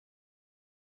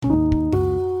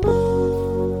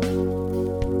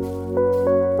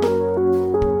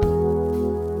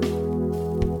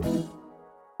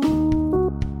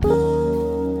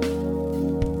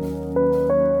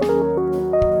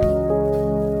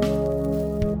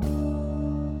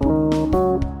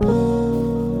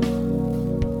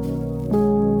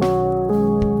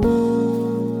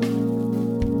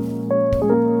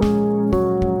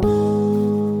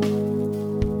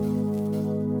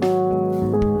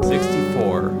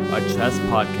Chess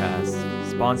Podcast,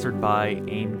 sponsored by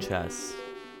AIM Chess.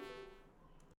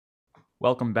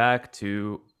 Welcome back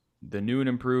to the new and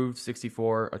improved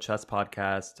 64, a chess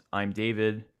podcast. I'm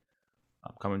David.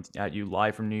 I'm coming at you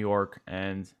live from New York,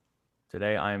 and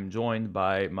today I am joined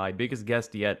by my biggest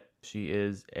guest yet. She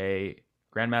is a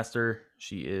grandmaster.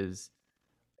 She is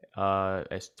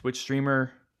a Twitch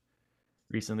streamer.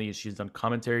 Recently, she's done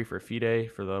commentary for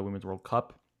FIDE for the Women's World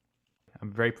Cup.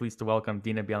 I'm very pleased to welcome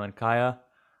Dina Bielenkaya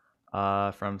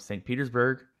from St.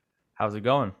 Petersburg. How's it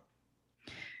going?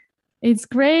 It's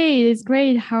great. It's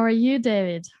great. How are you,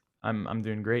 David? I'm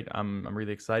doing great. I'm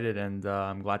really excited, and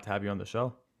I'm glad to have you on the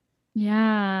show. Yeah,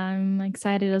 I'm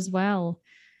excited as well.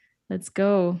 Let's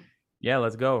go. Yeah,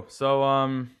 let's go.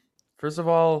 So, first of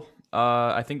all,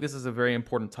 I think this is a very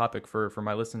important topic for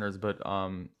my listeners. But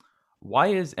why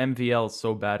is MVL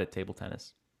so bad at table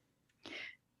tennis?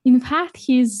 In fact,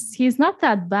 he's not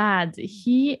that bad.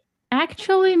 He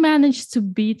actually managed to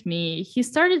beat me. He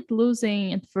started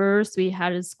losing at first. We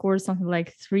had a score something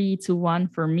like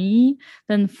 3-1 for me,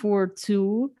 then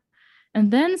 4-2. And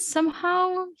then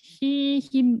somehow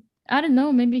he I don't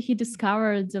know, maybe he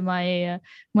discovered my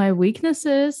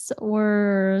weaknesses,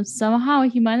 or somehow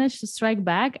he managed to strike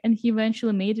back, and he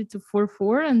eventually made it to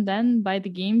 4-4. And then by the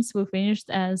games we finished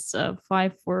as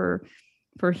 5 for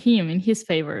him in his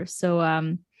favor.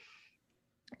 So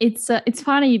it's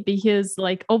funny because,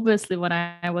 like, obviously when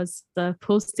I was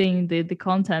posting the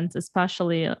content,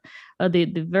 especially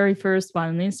the very first one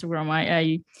on Instagram,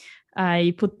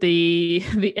 I put the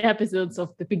the episodes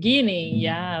of the beginning,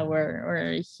 yeah,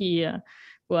 where he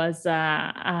was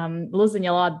losing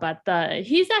a lot, but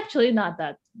he's actually not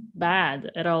that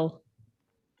bad at all.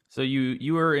 So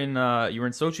you were in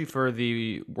Sochi for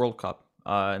the World Cup.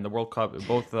 In the World Cup,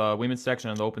 both the women's section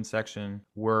and the open section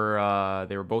were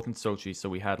they were both in Sochi. So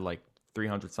we had like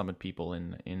 300 something people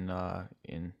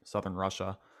in southern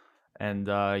Russia, and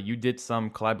you did some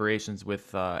collaborations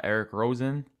with Eric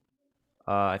Rosen.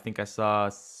 I think I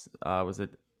saw was it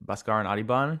Bhaskar and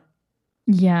Ariban?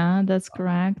 Yeah, that's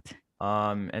correct.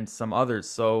 And some others.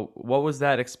 So what was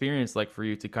that experience like for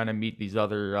you to kind of meet these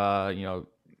other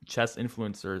chess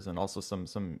influencers and also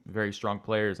some very strong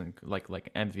players and like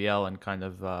MVL, and kind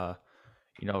of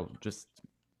just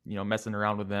messing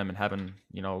around with them and having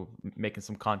making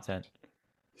some content?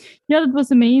 Yeah, that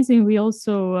was amazing. We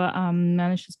also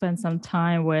managed to spend some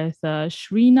time with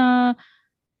Shrina,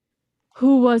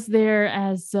 who was there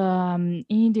as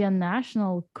Indian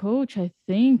national coach, I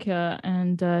think,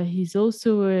 and he's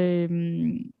also a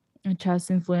chess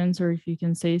influencer, if you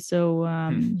can say so.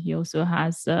 He also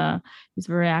has he's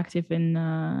very active in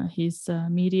his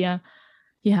media.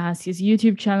 He has his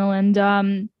YouTube channel,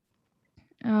 and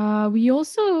we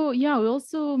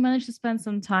also managed to spend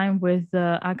some time with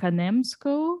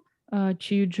Akanemsko,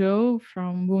 Chiu Zhou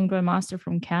from Wound Grandmaster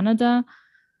from Canada.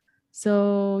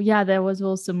 So yeah, there was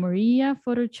also Maria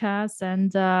Photo Chess,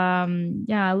 and a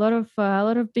lot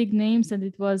of big names, and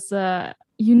it was a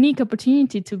unique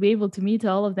opportunity to be able to meet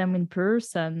all of them in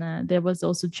person. There was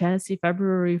also Chessy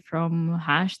February from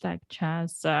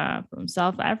 #Chess from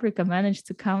South Africa, managed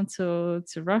to come to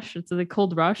Russia, to the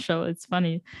cold Russia. It's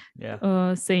funny,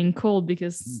 saying cold,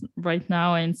 because right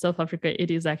now in South Africa it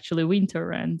is actually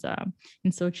winter, and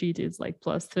in Sochi it is like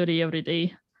plus 30 every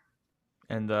day.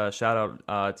 And shout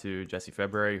out to Jesse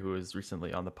February, who was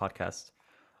recently on the podcast.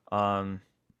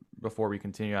 Before we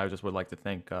continue, I just would like to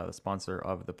thank the sponsor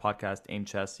of the podcast, AIM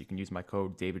Chess. You can use my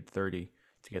code David30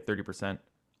 to get 30%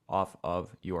 off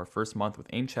of your first month with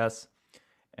AIM Chess.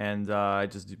 And I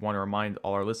just want to remind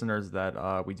all our listeners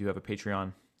that we do have a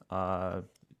Patreon.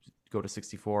 Go to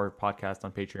 64 podcast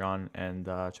on Patreon and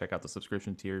check out the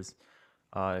subscription tiers.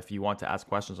 If you want to ask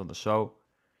questions on the show,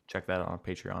 check that out on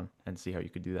Patreon and see how you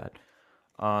could do that.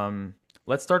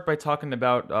 Let's start by talking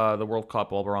about the World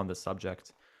Cup while we're on this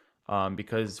subject.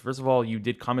 Because first of all, you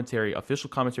did official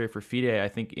commentary for FIDE, I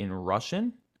think in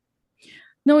Russian.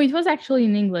 No, it was actually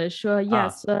in English.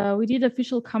 Yes, we did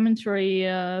official commentary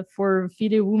for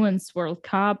FIDE Women's World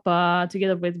Cup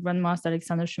together with Grandmaster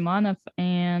Alexander Shumanov,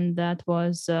 and that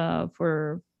was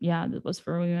for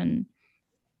women.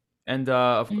 And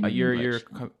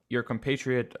your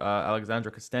compatriot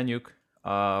Alexandra Kostenyuk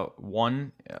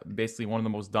won basically one of the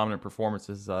most dominant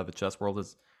performances the chess world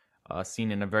has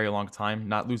seen in a very long time,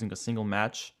 not losing a single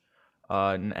match,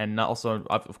 and not also,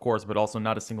 of course, but also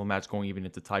not a single match going even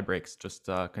into tie breaks. Just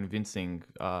convincing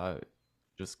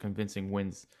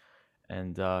wins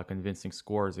and convincing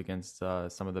scores against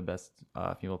some of the best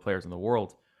female players in the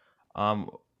world.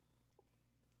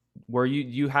 Where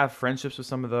you have friendships with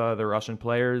some of the Russian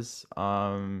players,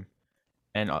 and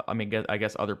I mean, I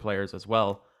guess other players as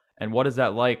well. And what is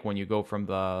that like when you go from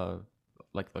the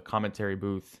like the commentary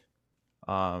booth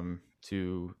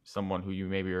to someone who you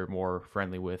maybe are more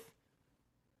friendly with?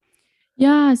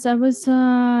 Yes, I was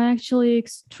actually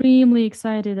extremely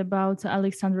excited about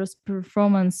Alexandra's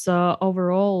performance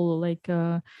overall. Like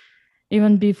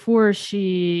even before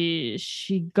she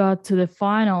got to the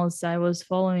finals, I was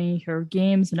following her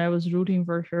games and I was rooting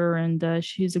for her. And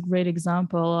she's a great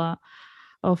example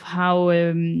of how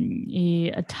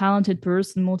a talented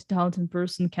person, multi-talented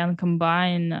person, can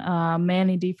combine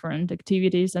many different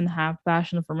activities and have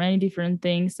passion for many different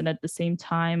things, and at the same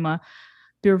time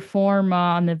perform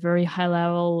on a very high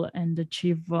level and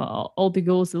achieve all the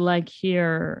goals like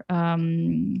here,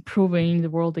 proving the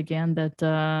world again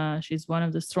that she's one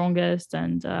of the strongest.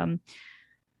 And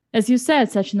as you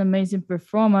said, such an amazing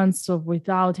performance of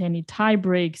without any tie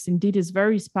breaks. Indeed, is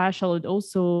very special. It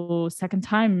also second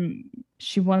time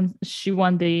she won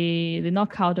the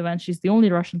knockout event. She's the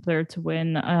only Russian player to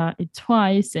win it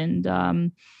twice.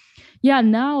 And yeah,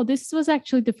 now this was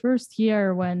actually the first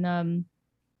year when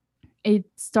it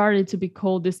started to be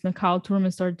called, this knockout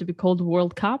tournament started to be called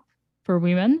World Cup for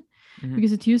women,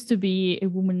 because it used to be a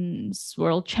women's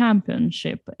world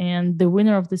championship, and the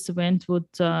winner of this event would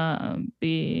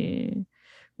be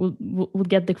would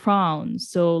get the crown.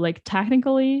 So like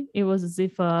technically it was as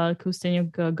if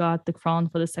Kostyuk got the crown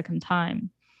for the second time.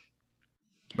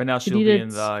 But now She she'll did be in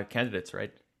it. the candidates,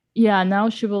 right? Yeah, now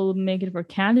she will make it for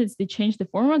candidates. They changed the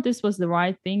format. This was the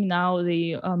right thing. Now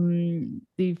the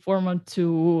format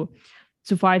to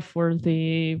fight for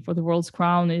the world's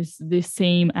crown is the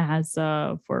same as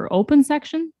for open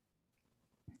section.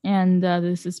 And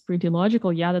this is pretty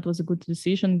logical. Yeah, that was a good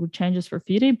decision, good changes for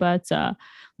FIDE. But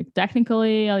like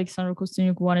technically, Alexandra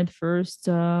Kostyuk won it first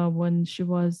when she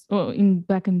was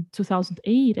back in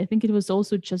 2008. I think it was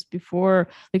also just before,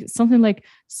 like something like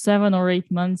 7 or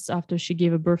 8 months after she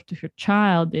gave a birth to her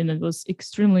child, and it was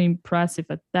extremely impressive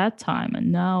at that time.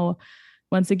 And now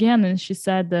once again, and she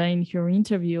said in her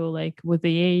interview, like with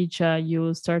the age,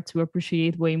 you start to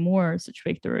appreciate way more such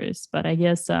victories. But I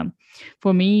guess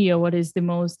for me, what is the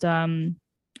most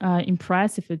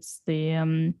impressive, it's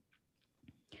the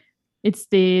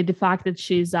fact that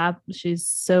she's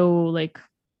so like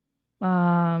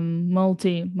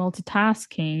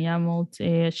multitasking.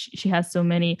 Yeah, she has so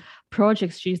many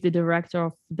projects. She's the director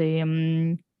of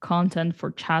the content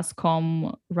for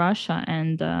Chess.com Russia,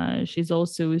 and she's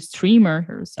also a streamer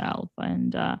herself.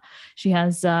 And she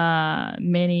has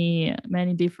many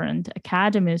different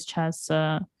academies, chess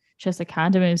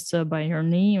academies by her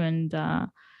name. And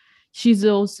she's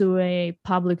also a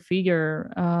public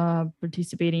figure,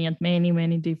 participating at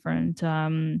many different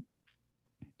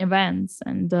events.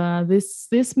 And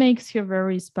this makes her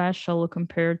very special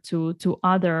compared to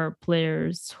other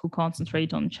players who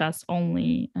concentrate on chess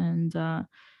only. And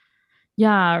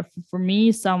yeah, for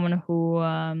me, someone who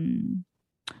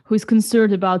is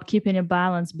concerned about keeping a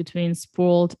balance between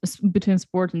sport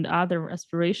and other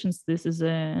aspirations, this is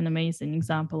an amazing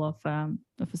example of a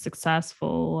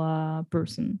successful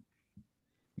person.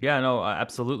 Yeah, no,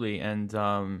 absolutely, and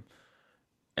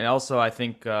also I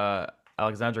think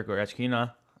Alexandra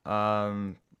Gorechkina,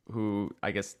 who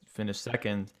I guess finished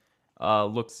second,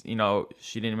 looks,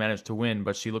 she didn't manage to win,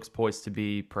 but she looks poised to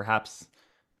be perhaps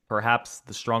the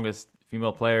strongest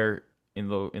female player in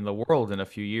the world in a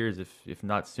few years, if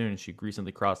not soon. She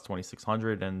recently crossed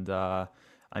 2600, and I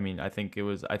mean, I think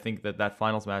that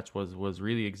finals match was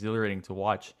really exhilarating to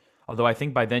watch. Although I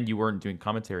think by then you weren't doing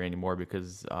commentary anymore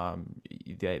because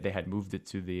they had moved it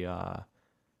to the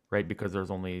right, because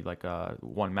there's only like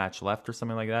one match left or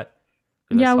something like that.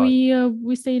 Because I Yeah, saw it.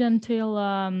 we stayed until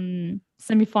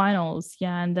semifinals.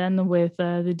 Yeah, and then with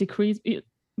the decrease,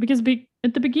 because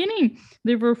at the beginning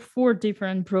there were 4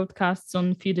 different broadcasts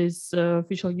on FIDE's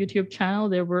official YouTube channel.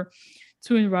 There were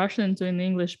 2 in Russian and 2 in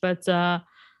English. But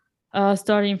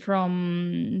starting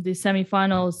from the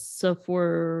semifinals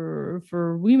for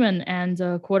women and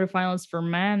quarterfinals for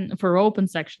men for open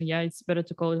section. Yeah, it's better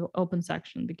to call it open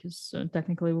section because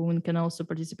technically women can also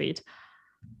participate.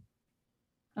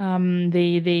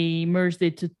 They merged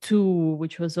it to 2,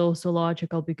 which was also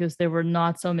logical because there were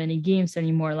not so many games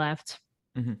anymore left.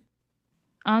 Mm-hmm.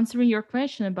 Answering your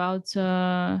question about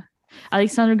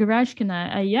Alexandra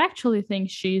Gorechkina, I actually think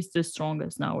she's the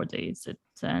strongest nowadays.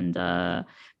 And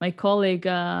my colleague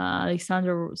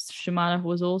Alexander Shimanov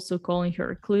was also calling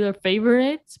her a clear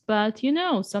favorite. But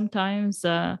sometimes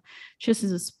chess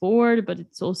is a sport, but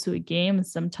it's also a game. And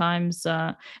sometimes,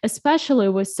 especially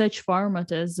with such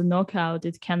format as a knockout,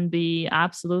 it can be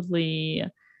absolutely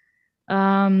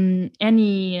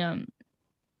any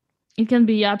it can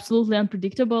be absolutely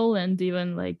unpredictable. And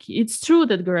even like it's true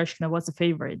that Goreshkina was a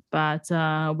favorite, but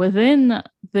within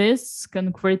this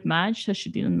concrete match, she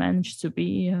didn't manage to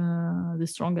be the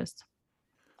strongest.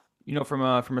 From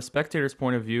a spectator's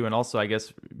point of view, and also I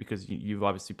guess because you've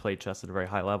obviously played chess at a very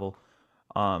high level,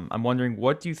 I'm wondering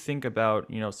what do you think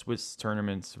about Swiss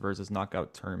tournaments versus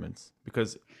knockout tournaments?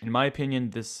 Because in my opinion,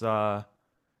 this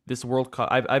World Cup,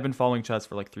 I've been following chess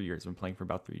for like 3 years. I've been playing for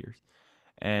about 3 years,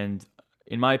 and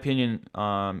in my opinion,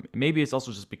 maybe it's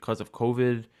also just because of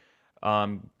COVID,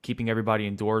 keeping everybody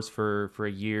indoors for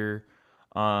a year.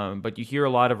 But you hear a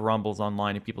lot of rumbles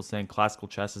online and people saying classical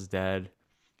chess is dead.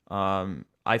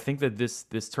 I think that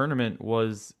this tournament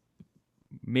was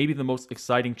maybe the most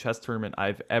exciting chess tournament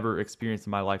I've ever experienced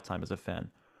in my lifetime as a fan.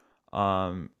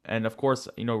 And of course,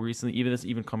 recently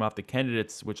even coming off the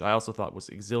candidates, which I also thought was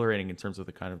exhilarating in terms of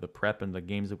the kind of the prep and the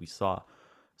games that we saw.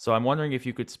 So I'm wondering if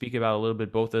you could speak about a little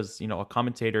bit, both as a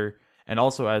commentator and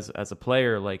also as a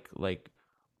player, like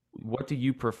what do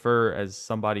you prefer as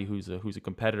somebody who's a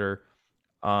competitor?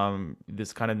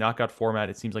 This kind of knockout format,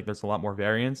 it seems like there's a lot more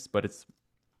variance, but it's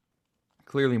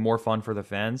clearly more fun for the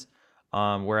fans.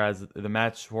 Whereas the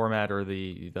match format or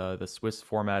the Swiss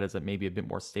format is maybe a bit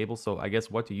more stable. So I guess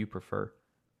what do you prefer?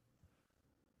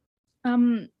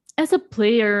 Um, as a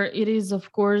player, it is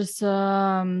of course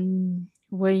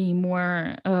way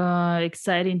more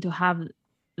exciting to have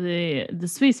the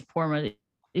Swiss format.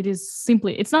 It is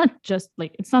simply, it's not just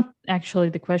like, it's not actually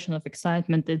the question of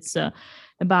excitement. It's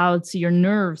about your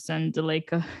nerves and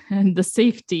and the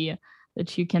safety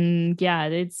that you can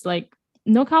get. It's like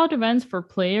knockout events for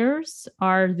players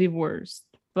are the worst,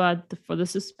 but for the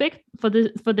suspect for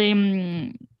the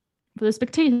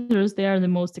spectators, they are the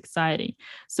most exciting.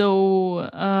 So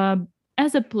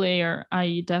as a player,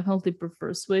 I definitely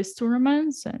prefer Swiss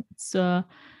tournaments. And it's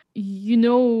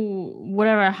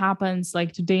whatever happens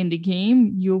like today in the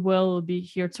game, you will be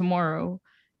here tomorrow,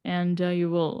 and you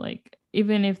will like,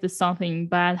 even if there's something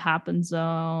bad happens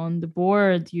on the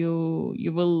board, you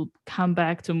will come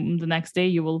back to the next day,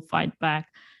 you will fight back.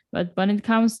 But when it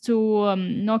comes to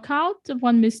knockout,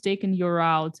 one mistake and you're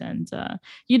out, and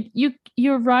you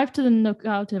arrive to the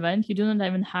knockout event, you do not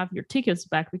even have your tickets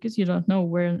back because you don't know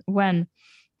when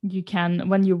you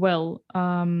will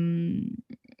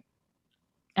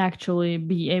actually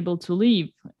be able to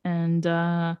leave. And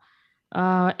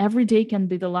every day can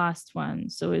be the last one,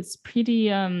 so it's pretty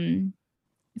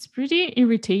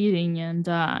irritating. And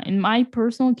in my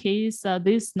personal case,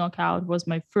 this knockout was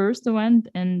my first event,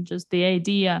 and just the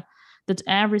idea that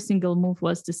every single move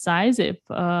was decisive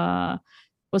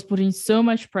was putting so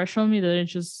much pressure on me that I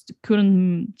just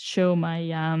couldn't show my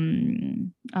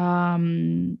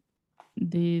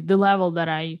the level that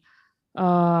I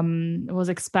was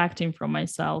expecting from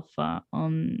myself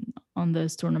on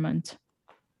this tournament.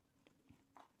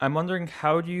 I'm wondering,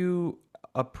 how do you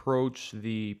approach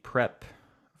the prep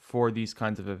for these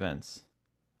kinds of events?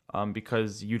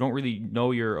 Because you don't really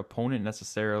know your opponent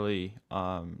necessarily,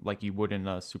 like you would in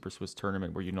a Super Swiss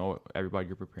tournament where you know everybody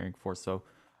you're preparing for. So,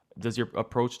 does your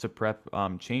approach to prep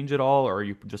change at all, or are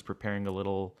you just preparing a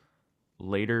little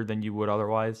later than you would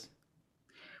otherwise?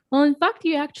 Well, in fact,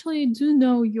 you actually do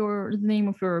know the name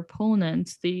of your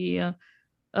opponent. The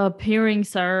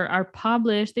pairings are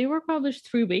published. They were published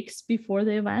 3 weeks before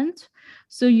the event,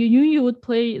 so you knew you would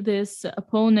play this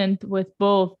opponent with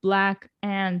both black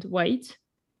and white.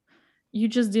 You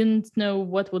just didn't know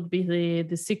what would be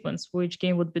the sequence, which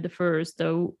game would be the first,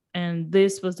 though, and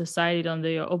this was decided on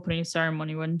the opening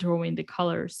ceremony when drawing the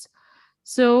colors.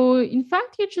 So in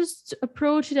fact, you just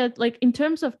approach it like in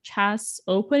terms of chess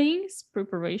openings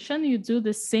preparation, you do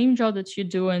the same job that you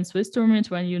do in Swiss tournament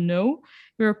when you know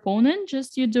your opponent.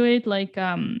 Just you do it like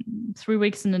 3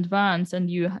 weeks in advance, and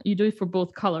you do it for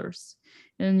both colors.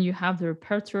 And you have the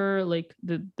repertoire, like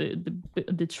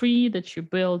the tree that you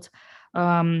build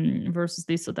versus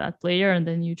this or that player, and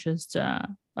then you just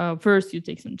first you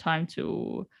take some time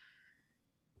to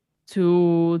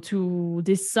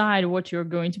decide what you're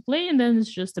going to play, and then it's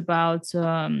just about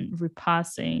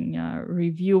repassing,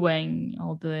 reviewing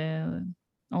all the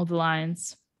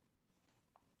lines.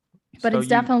 But So it's you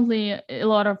definitely a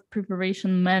lot of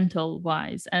preparation mental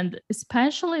wise, and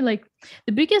especially like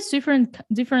the biggest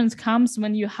difference comes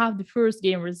when you have the first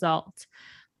game result.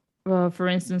 For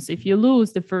instance, if you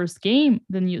lose the first game,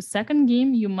 then your second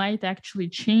game you might actually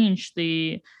change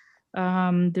the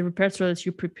repertoire that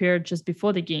you prepared just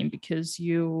before the game, because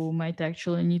you might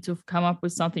actually need to come up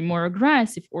with something more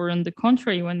aggressive. Or on the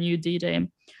contrary, when you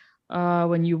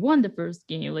won the first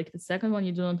game, like the second one,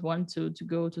 you don't want to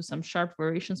go to some sharp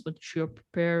variations, but you're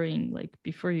preparing like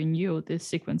before you knew the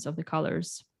sequence of the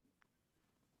colors.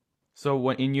 so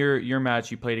when in your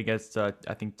match you played against I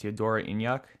think Teodora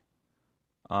Inyak.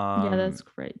 Yeah, Um, that's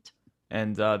great.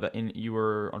 and you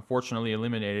were unfortunately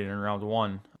eliminated in round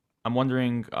one. I'm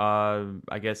wondering,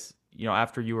 I guess,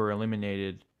 after you were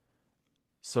eliminated,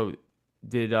 so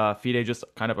did FIDE just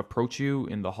kind of approach you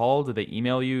in the hall? Did they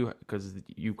email you? Because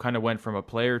you kind of went from a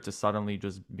player to suddenly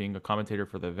just being a commentator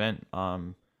for the event,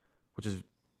 which is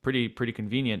pretty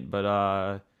convenient.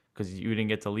 But because you didn't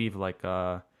get to leave like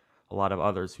a lot of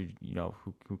others who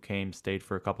who came, stayed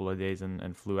for a couple of days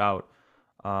and flew out.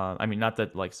 I mean, not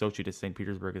that like Sochi to St.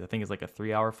 Petersburg, I think it's like a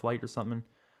 3 hour flight or something.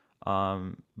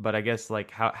 But I guess like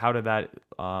how did that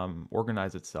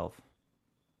organize itself?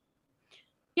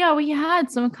 Yeah, we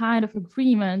had some kind of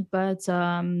agreement, but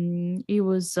it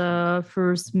was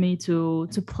first me to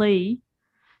play,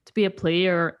 to be a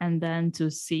player, and then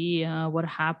to see what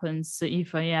happens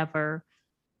if I ever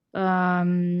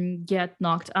get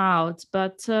knocked out.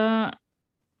 But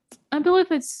I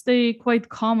believe it's the quite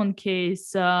common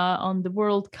case on the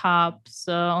World Cups,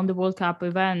 on the World Cup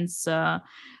events.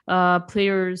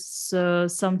 Players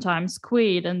sometimes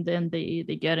quit and then they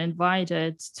get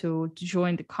invited to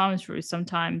join the commentary.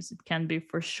 Sometimes it can be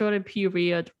for a shorter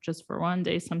period, just for one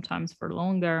day, sometimes for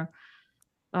longer.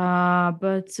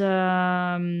 But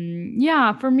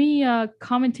yeah, for me,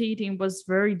 commentating was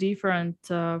very different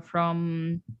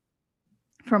from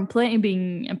playing,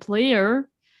 being a player.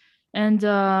 And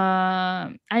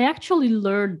I actually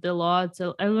learned a lot.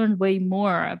 So I learned way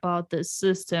more about this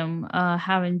system,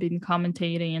 having been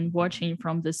commentating and watching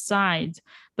from the side,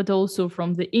 but also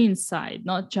from the inside,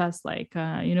 not just like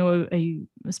a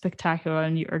spectacular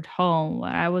and you're at home.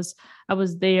 I was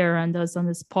there and I was on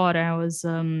the spot. I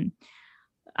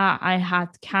had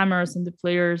cameras and the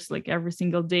players like every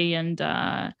single day, and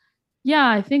yeah,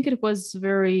 I think it was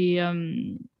very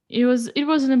it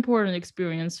was an important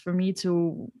experience for me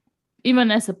to,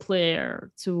 even as a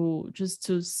player, to just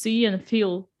to see and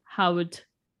feel how it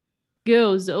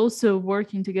goes. Also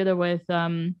working together with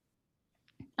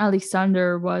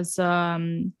Alexander was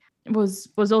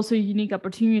also a unique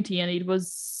opportunity, and it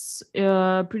was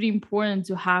pretty important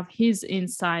to have his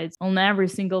insights on every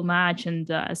single match, and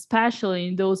especially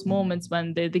in those moments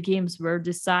when the games were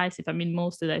decisive. I mean,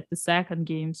 mostly like the second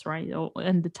games, right,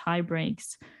 and the tie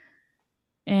breaks.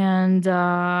 And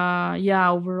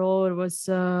yeah, overall it was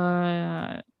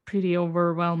pretty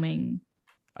overwhelming.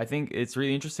 I think it's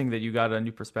really interesting that you got a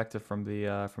new perspective from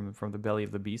the from the belly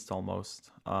of the beast almost,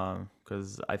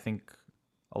 because I think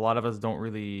a lot of us don't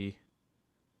really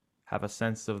have a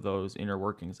sense of those inner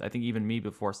workings. I think even me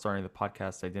before starting the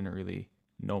podcast, I didn't really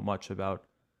know much about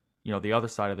the other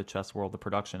side of the chess world, the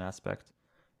production aspect.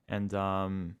 And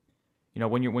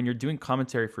when you're doing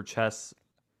commentary for chess,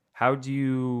 how do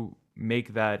you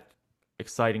make that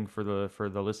exciting for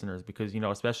the listeners? Because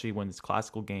especially when it's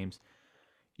classical games,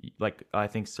 like I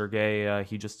think Sergey,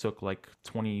 he just took like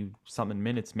 20 something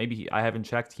minutes. Maybe I haven't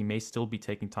checked. He may still be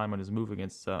taking time on his move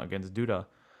against Duda.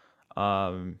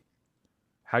 Um,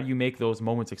 how do you make those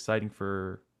moments exciting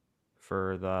for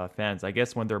the fans? I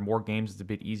guess when there are more games, it's a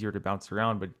bit easier to bounce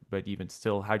around. But even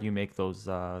still, how do you make those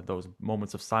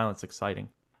moments of silence exciting?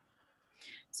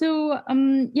 So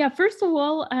yeah, first of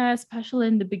all, especially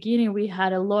in the beginning, we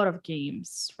had a lot of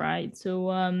games, right? So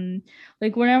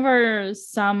like whenever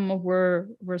some were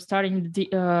starting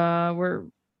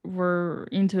were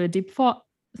into a deep thought,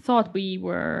 we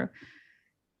were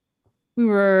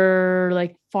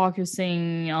like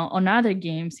focusing on other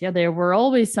games. Yeah, there were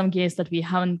always some games that we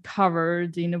haven't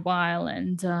covered in a while,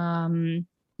 and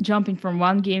jumping from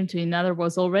one game to another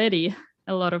was already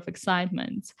a lot of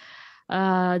excitement.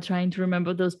 Trying to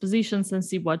remember those positions and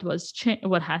see what has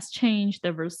changed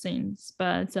ever since.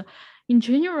 But in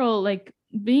general, like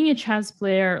being a chess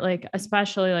player, like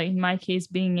especially like in my case,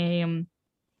 being a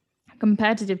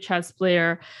competitive chess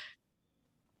player,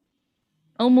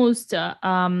 almost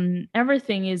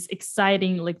everything is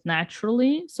exciting like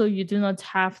naturally, so you do not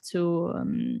have to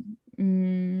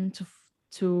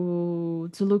to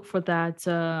look for that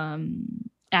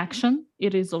action.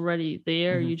 It is already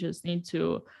there. Hmm. You just need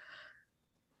to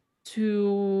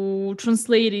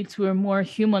translate it to a more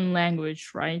human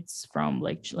language, right? From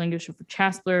like language of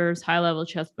chess players, high level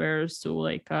chess players, to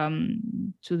like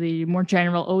to the more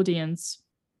general audience.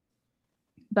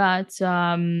 But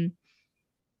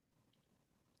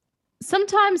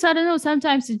sometimes, I don't know,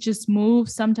 sometimes it just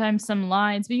moves, sometimes some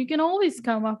lines, but you can always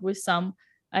come up with some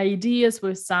ideas,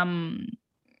 with some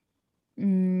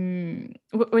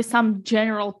with some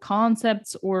general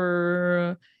concepts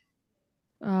or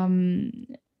um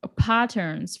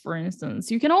patterns. For instance,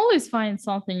 you can always find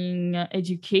something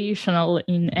educational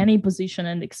in any position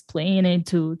and explain it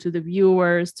to the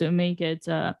viewers, to make it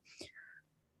to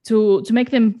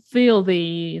make them feel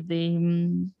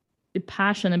the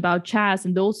passion about chess,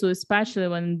 and also especially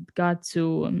when it got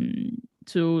to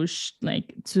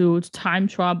time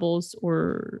troubles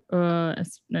or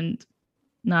and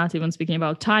not even speaking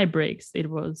about tie breaks. It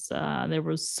was there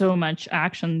was so much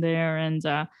action there, and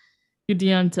you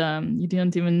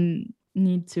didn't even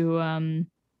need to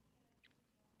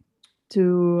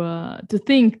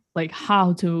think like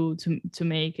how to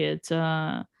make it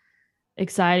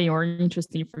exciting or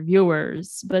interesting for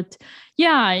viewers. But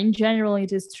yeah, in general,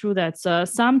 it is true that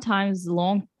sometimes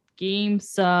long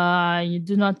games you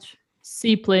do not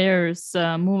see players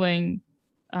moving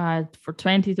for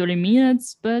 20-30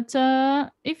 minutes. But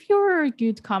if you're a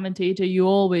good commentator,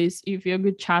 if you're a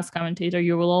good chess commentator,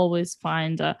 you will always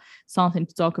find something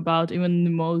to talk about, even in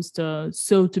the most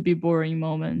so to be boring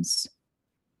moments.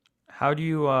 how do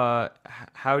you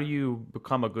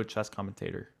become a good chess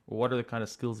commentator? What are the kind of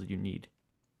skills that you need?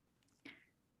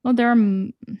 Well, there are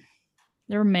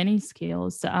many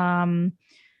skills.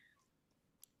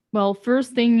 Well,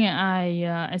 first thing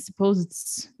I suppose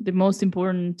it's the most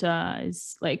important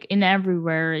is like in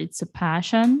everywhere it's a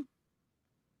passion,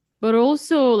 but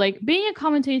also like being a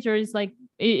commentator is like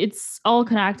it's all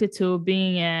connected to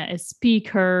being a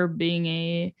speaker, being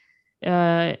a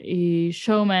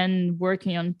showman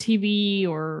working on TV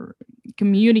or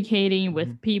communicating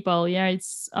with people. Yeah,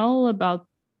 it's all about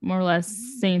more or less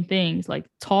same things like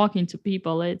talking to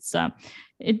people. It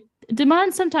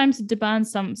demands sometimes it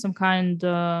demands some kind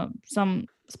some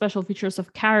special features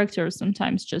of character,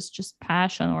 sometimes just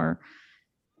passion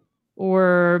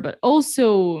or but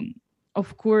also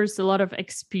of course a lot of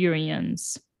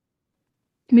experience.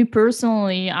 Me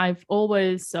personally, I've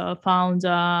always found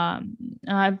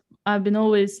I've been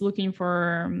always looking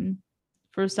for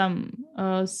some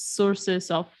sources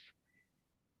of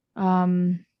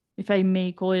if I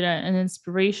may call it an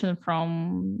inspiration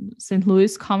from St.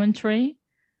 Louis commentary.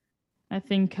 I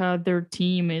think their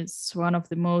team is one of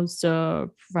the most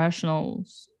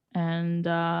professionals, and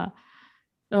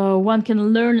one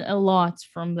can learn a lot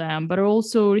from them. But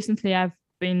also recently, I've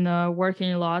been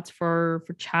working a lot for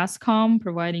Chess.com,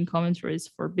 providing commentaries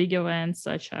for big events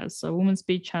such as Women's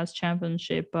Speed Chess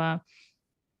Championship,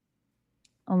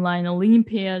 Online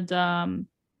Olympiad.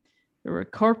 There were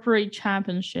corporate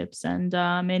championships and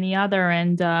many other,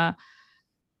 and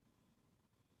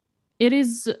it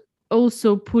is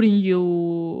also putting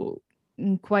you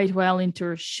quite well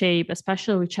into shape,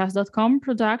 especially with chess.com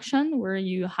production, where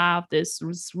you have this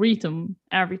rhythm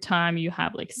every time. You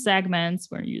have like segments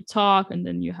where you talk and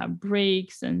then you have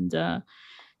breaks, and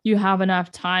you have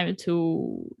enough time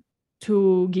to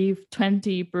give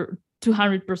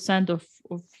 200% of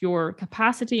your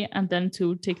capacity, and then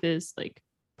to take this like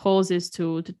pauses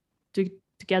to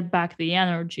get back the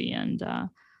energy. And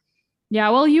yeah,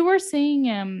 well, you were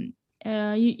saying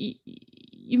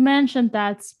you mentioned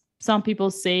that some people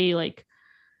say like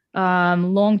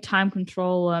long time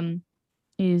control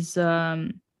is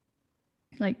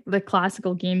like the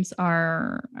classical games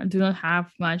are do not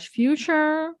have much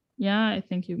future. Yeah, I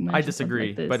think you I mentioned something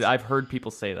disagree, like but this. I've heard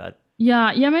people say that.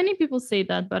 Yeah, many people say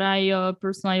that, but I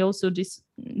personally also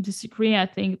disagree. I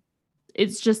think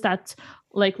it's just that,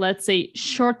 like, let's say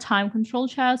short time control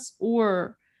chess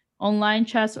or online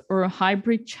chess or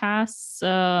hybrid chess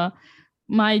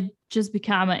might just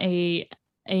become an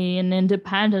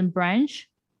independent branch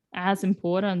as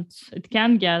important. It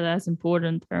can get as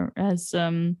important or as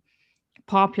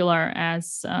popular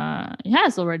as it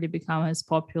has already become as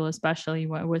popular, especially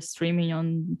with streaming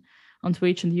on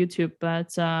Twitch and YouTube.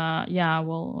 But yeah,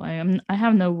 well, I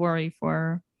have no worry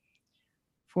for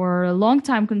long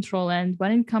time control. And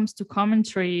when it comes to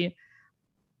commentary,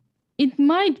 it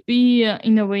might be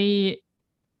in a way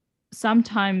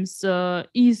sometimes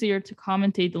easier to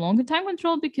commentate the longer time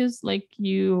control, because like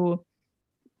you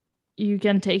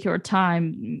can take your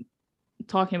time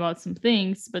talking about some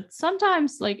things. But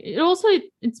sometimes like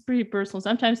it's pretty personal.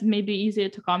 Sometimes it may be easier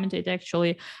to commentate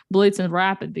actually blitz and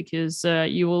rapid, because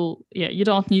you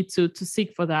don't need to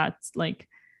seek for that like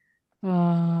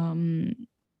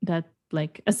that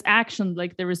like as action,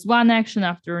 like there is one action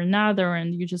after another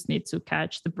and you just need to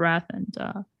catch the breath and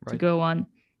to Right. go on.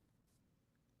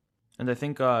 And I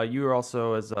think you are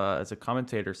also, as a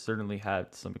commentator, certainly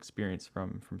had some experience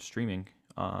from streaming,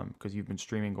 because you've been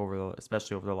streaming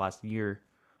especially over the last year.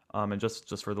 And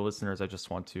just for the listeners, I just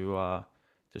want to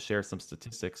share some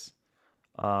statistics.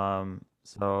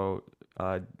 So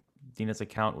Dina's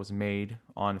account was made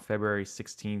on February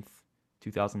 16th,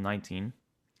 2019.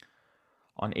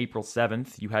 On April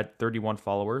 7th, you had 31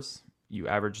 followers. You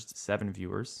averaged 7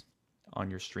 viewers on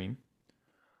your stream.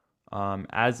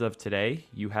 As of today,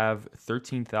 you have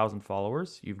 13,000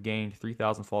 followers. You've gained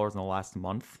 3,000 followers in the last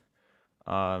month.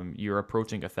 You're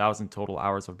approaching 1,000 total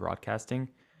hours of broadcasting,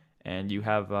 and you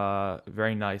have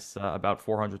very nice about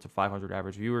 400 to 500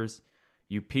 average viewers.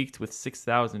 You peaked with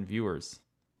 6,000 viewers.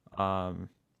 Um,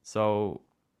 so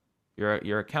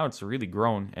your account's really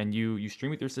grown, and you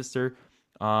stream with your sister.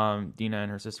 Dina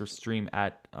and her sister stream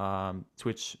at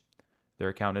Twitch. Their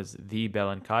account is the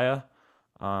Belankaya.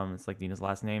 It's like Dina's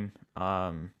last name.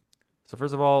 So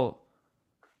first of all,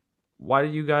 why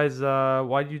did you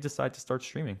decide to start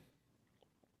streaming?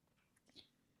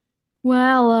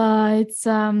 Well, it's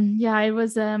yeah, it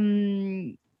was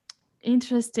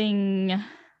interesting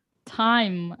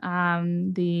time.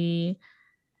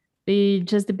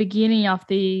 The beginning of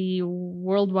the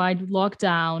worldwide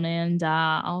lockdown, and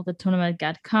all the tournament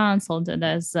got canceled. And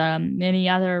as many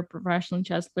other professional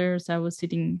chess players, I was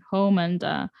sitting home and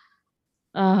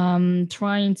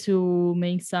trying to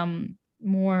make some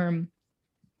more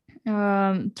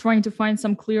trying to find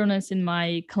some clearness in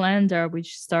my calendar,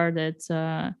 which started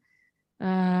uh,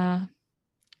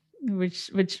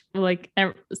 which like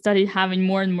started having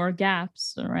more and more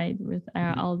gaps, right, with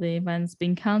all the events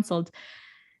being canceled.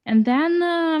 And then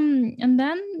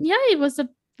yeah, it was a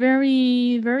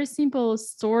very very simple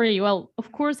story. Well,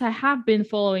 of course, I have been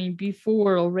following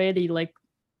before already, like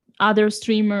other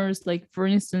streamers, like for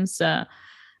instance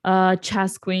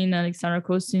chess queen Alexandra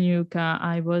Kostyniuk.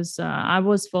 I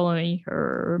was following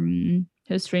her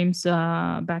streams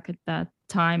back at that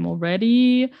time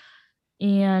already.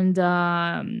 And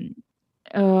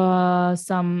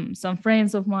some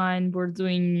friends of mine were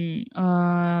doing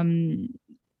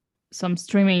some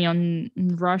streaming on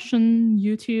Russian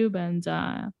YouTube. And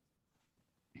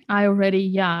I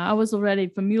was already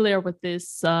familiar with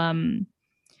this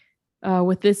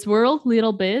world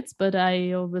little bit, but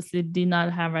I obviously did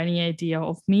not have any idea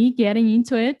of me getting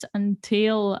into it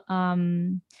until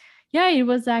yeah, it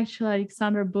was actually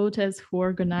Alexander Botes who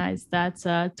organized that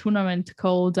tournament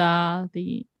called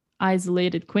the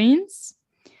Isolated Queens.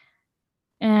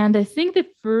 And I think the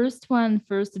first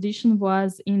edition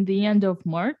was in the end of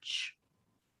March.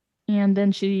 And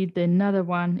then she did another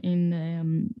one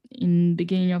in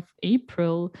beginning of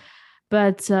April.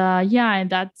 But yeah, and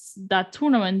that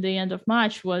tournament, the end of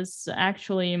March, was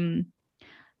actually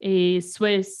a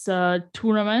Swiss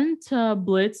tournament,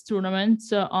 Blitz tournament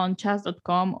on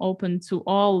chess.com, open to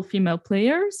all female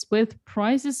players with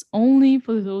prizes only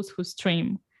for those who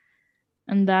stream.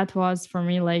 And that was for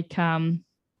me like that.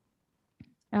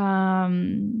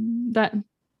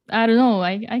 I don't know.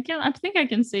 I think I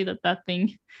can say that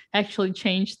thing actually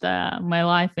changed my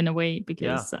life in a way, Yeah.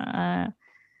 because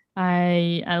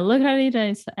I looked at it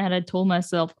and I told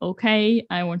myself, okay,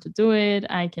 I want to do it.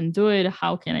 I can do it.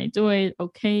 How can I do it?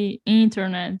 Okay,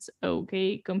 internet.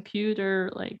 Okay,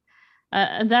 computer. Like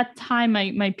at that time,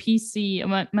 my PC,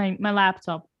 my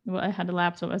laptop. Well, I had a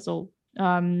laptop as well.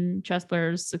 Chess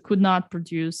players could not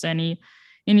produce any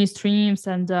streams,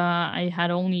 and I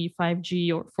had only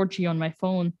 5G or 4G on my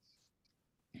phone.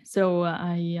 So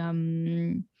I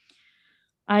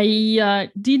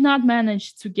did not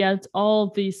manage to get all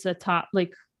these top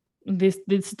like this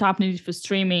top needed for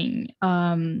streaming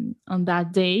on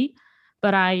that day,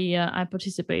 but I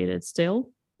participated still.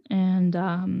 And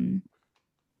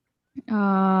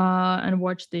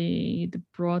watched the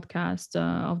broadcast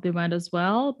of the event as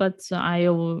well. But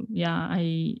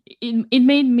it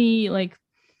made me like,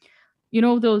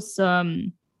 those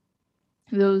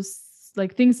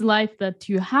like things in life that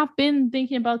you have been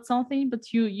thinking about something,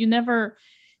 but you never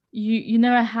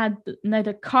had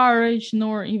neither courage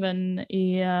nor even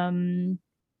a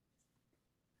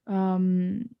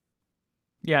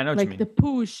Yeah, I know what you like mean. the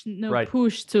push no Right.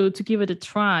 push to give it a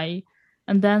try.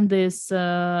 And then this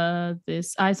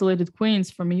Isolated Queens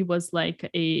for me was like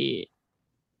a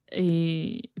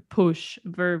push,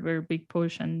 very very big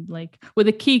push, and like with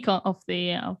a kick of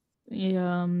the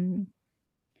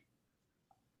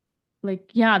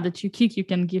like, yeah, that you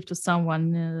can give to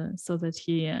someone, so that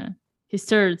he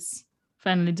starts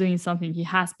finally doing something he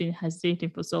has been hesitating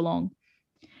for so long.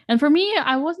 And for me,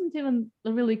 I wasn't even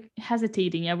really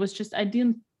hesitating. I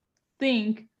didn't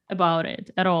think about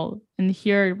it at all. And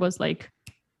here it was like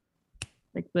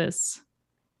this.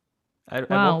 At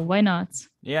Wow, what why not?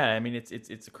 Yeah, I mean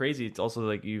it's crazy. It's also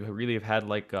like you really have had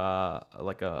like a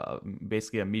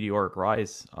basically a meteoric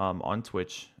rise on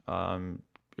Twitch.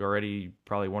 You're already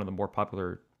probably one of the more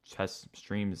popular chess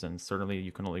streams, and certainly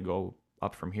you can only go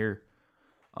up from here.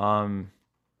 Um,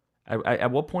 at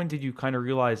what point did you kind of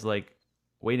realize like,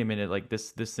 wait a minute, like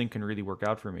this thing can really work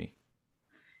out for me?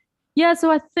 Yeah,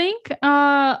 so I think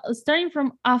starting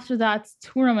from after that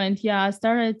tournament, yeah, I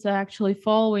started actually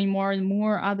following more and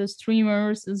more other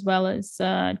streamers as well as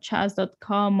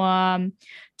chess.com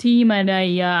team, and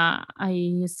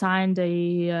I signed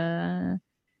a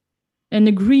an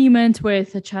agreement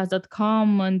with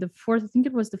chess.com on the 4th, I think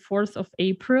it was the 4th of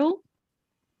April.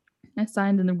 I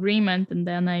signed an agreement, and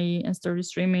then I started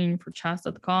streaming for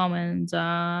chess.com,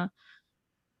 and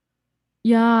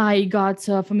yeah, I got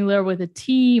familiar with the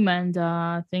team, and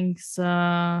things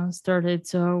started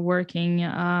working.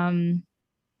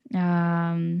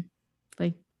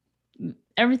 Like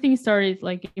everything started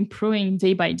like improving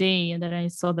day by day, and then I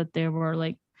saw that there were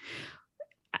like,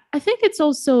 I think it's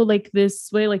also like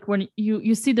this way, like when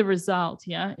you see the result.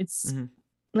 Yeah, it's Mm-hmm.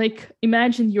 like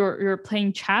imagine you're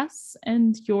playing chess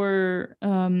and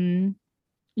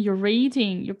your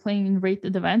rating, you're playing in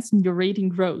rated events, and your rating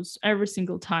grows every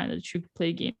single time that you play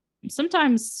a game.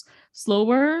 Sometimes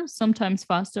slower, sometimes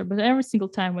faster, but every single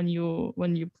time when you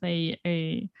play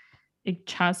a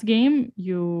chess game,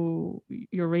 your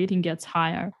rating gets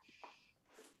higher.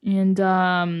 And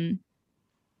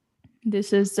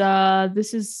this is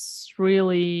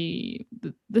really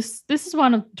this is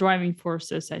one of the driving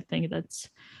forces. I think that's,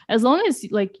 as long as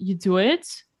like you do it,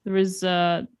 there is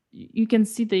you can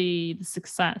see the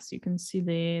success, you can see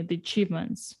the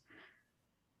achievements.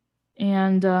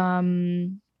 And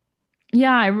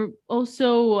yeah,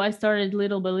 also I started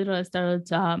little by little, I started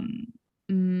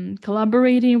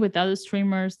collaborating with other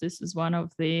streamers. This is one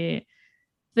of the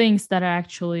things that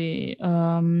actually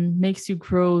makes you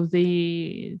grow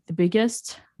the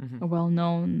biggest, Mm-hmm. a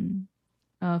well-known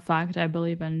fact, I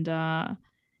believe. And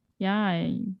yeah,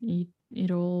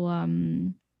 it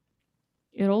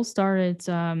all started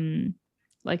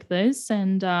like this.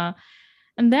 And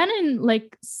then in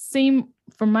like same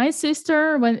for my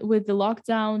sister, when with the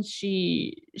lockdown,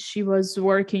 she was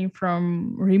working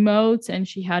from remote, and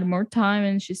she had more time,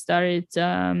 and she started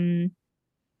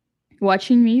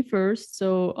watching me first.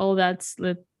 So all that's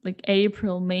like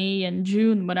April, May, and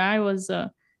June,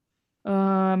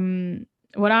 um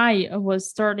when I was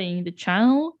starting the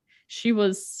channel, she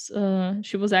was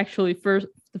actually first,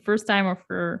 the first time of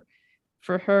her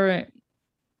for her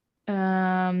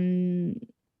um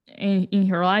in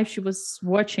her life, she was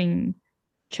watching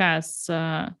chess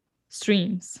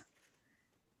streams.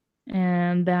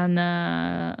 And then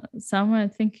somewhere I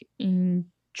think in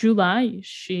July,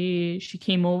 she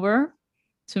came over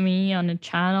to me on a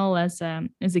channel as a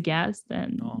guest,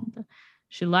 and Oh,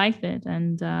 she liked it,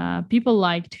 and people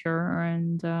liked her,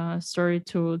 and started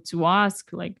to ask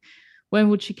like when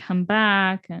would she come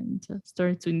back, and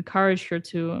started to encourage her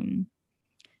to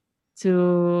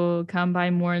come by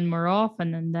more and more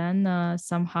often. And then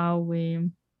somehow we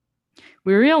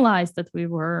realized that we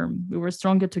were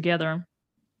stronger together.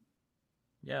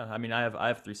 yeah. I mean, I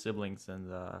have three siblings, and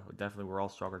definitely we're all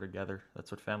stronger together.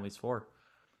 That's what family's for.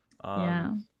 Um,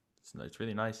 Yeah. it's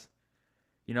really nice.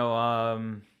 You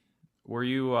know, were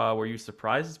you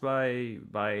surprised by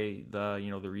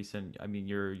the the recent? I mean,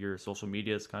 your social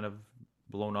media is kind of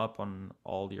blown up on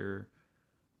all your.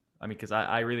 I mean, because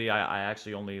I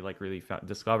actually only like really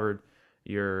discovered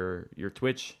your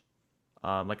Twitch.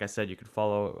 Like I said, you can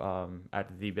follow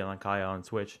at the Belankaya on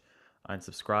Twitch and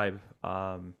subscribe.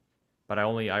 But I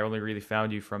only really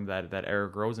found you from that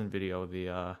Eric Rosen video.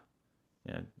 Yeah,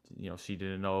 she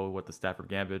didn't know what the Stafford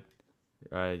Gambit.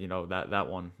 That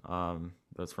one.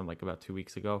 That was from like about 2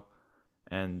 weeks ago.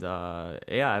 And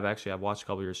yeah, I've watched a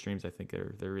couple of your streams. I think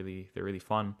they're really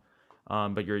fun.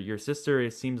 But your sister,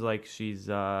 it seems like she's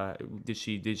did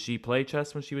she play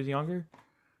chess when she was younger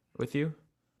with you?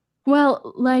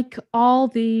 Well, like all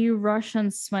the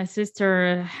Russians, my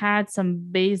sister had some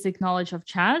basic knowledge of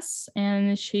chess,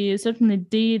 and she certainly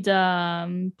did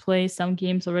play some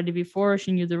games already before.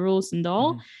 She knew the rules and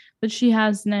all, Hmm. but she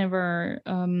has never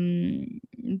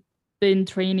been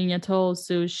training at all.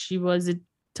 So she was a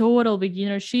total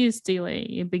beginner. She is still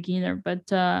a beginner, but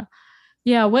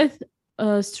yeah, with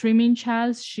streaming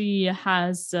chess, she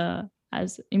has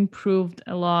improved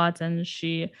a lot, and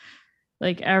she,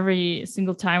 like every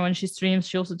single time when she streams,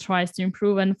 she also tries to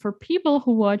improve. And for people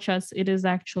who watch us, it is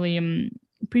actually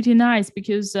pretty nice,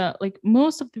 because like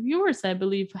most of the viewers, I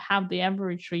believe, have the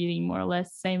average reading more or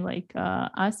less same like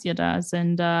Asia does.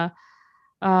 And they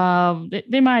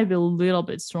might be a little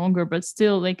bit stronger, but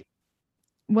still, like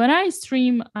when I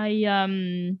stream,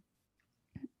 I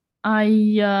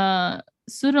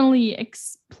certainly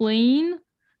explain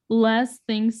less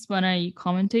things when I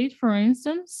commentate, for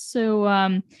instance.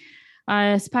 So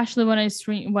especially when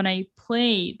I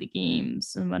play the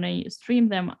games, and when I stream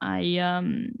them, I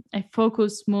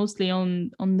focus mostly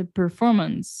on the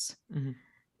performance. Hmm.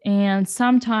 And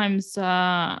sometimes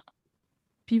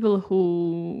people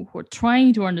who are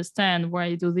trying to understand why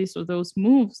I do this or those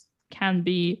moves can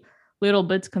be a little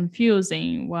bit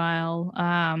confusing. While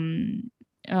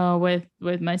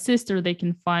with my sister, they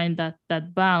can find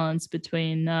that balance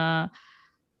between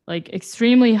like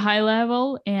extremely high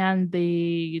level and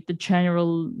the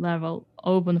general level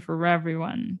open for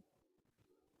everyone.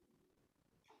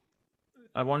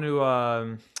 I want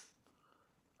to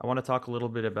talk a little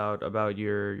bit about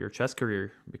your chess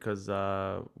career because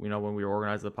when we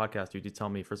organized the podcast, you did tell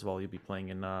me first of all you'll be playing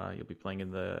in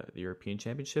the European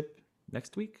Championship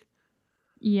next week.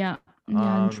 Yeah,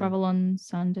 yeah, and Um, travel on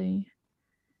Sunday.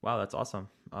 wow, that's awesome.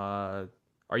 Are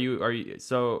you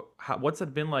so what's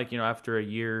it been like? After a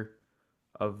year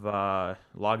of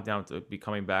lockdown to be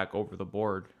coming back over the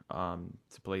board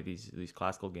to play these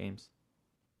classical games.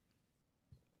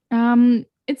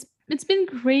 It's been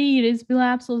great. It's been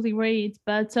absolutely great.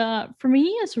 But for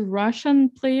me as a Russian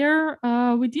player,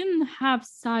 we didn't have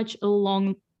such a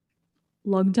long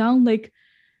lockdown. Like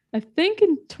I think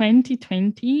in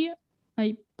 2020,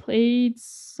 I played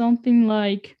something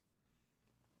like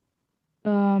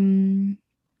um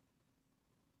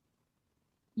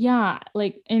yeah,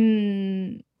 like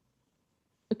in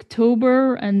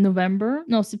October and November,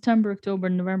 no, September, October,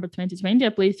 November 2020, I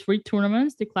played 3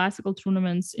 tournaments, the classical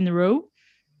tournaments in a row.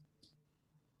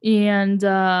 And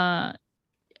the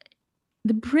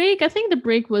break, I think the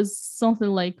break was something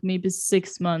like maybe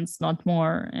 6 months, not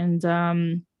more.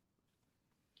 And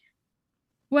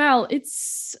well,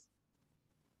 it's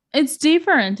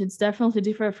different. It's definitely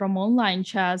different from online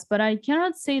chess, but I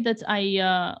cannot say that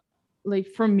I like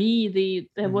for me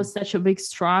there Hmm. was such a big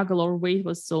struggle or wait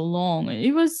was so long.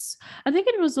 It was, I think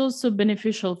it was also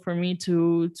beneficial for me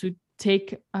to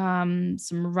take some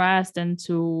rest and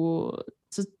to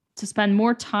to spend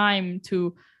more time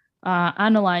to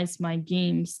analyze my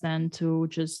games than to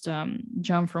just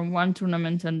jump from one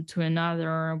tournament and to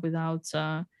another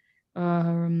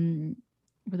um,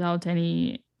 without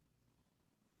any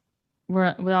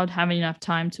without having enough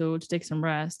time to take some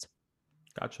rest.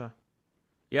 Gotcha.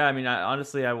 Yeah, I mean,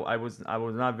 honestly, I was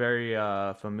not very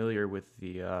familiar with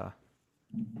the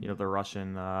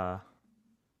Russian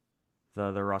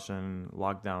the Russian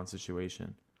lockdown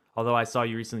situation. Although I saw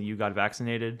you recently, you got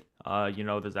vaccinated.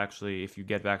 There's actually if you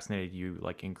get vaccinated, you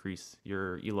like increase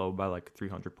your elo by like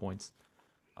 300 points.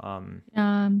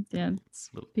 Yeah,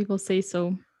 Little, people say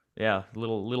so. yeah,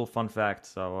 little fun fact.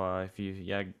 So if you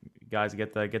yeah guys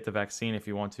get the vaccine if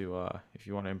you want to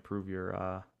improve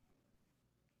your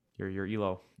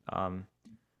elo.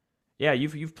 Yeah,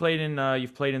 you've played in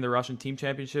the Russian Team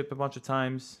Championship a bunch of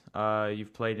times.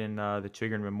 You've played in the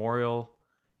Chigrin Memorial.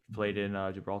 You've played in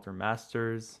Gibraltar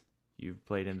Masters. You've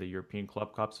played in the European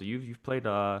Club Cup. So you've played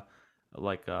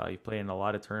you've played in a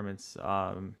lot of tournaments.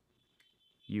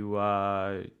 You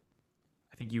I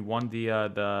think you won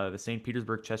the St.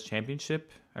 Petersburg Chess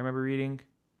Championship. I remember reading.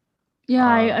 Yeah,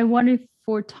 Uh, I won it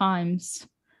 4 times.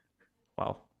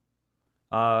 wow.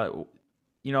 Uh,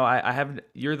 I haven't.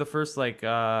 You're the first.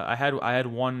 I had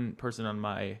one person on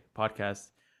my podcast,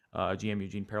 GM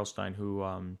Eugene Perelstein, who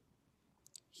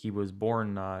he was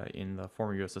born in the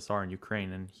former USSR in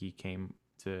Ukraine, and he came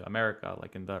to America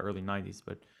like in the early '90s.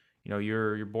 But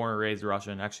you're born and raised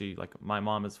Russian. Actually, like my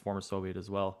mom is former Soviet as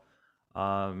well.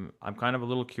 I'm kind of a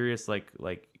little curious,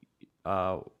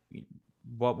 uh,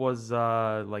 what was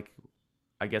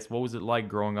I guess what was it like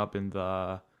growing up in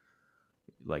the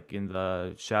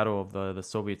shadow of the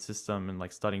Soviet system and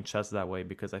like studying chess that way?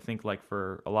 Because I think like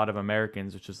for a lot of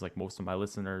Americans, which is like most of my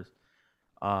listeners,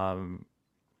 um,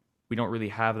 we don't really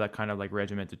have that kind of like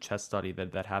regimented chess study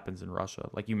that happens in Russia.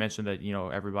 Like you mentioned that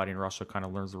everybody in Russia kind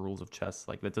of learns the rules of chess.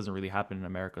 Like that doesn't really happen in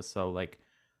America. So like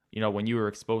when you were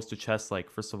exposed to chess, like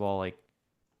first of all, like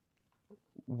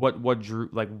what drew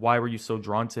like why were you so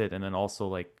drawn to it, and then also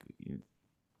like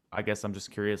I guess I'm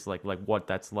just curious like what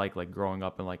that's like growing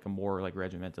up in like a more like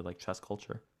regimented like chess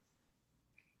culture.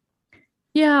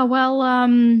 Yeah, well,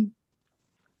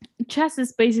 chess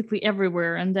is basically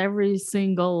everywhere, and every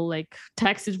single like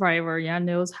taxi driver, yeah,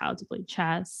 knows how to play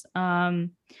chess.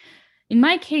 In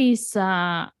my case,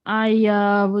 I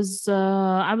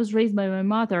was raised by my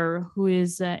mother, who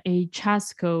is a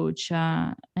chess coach,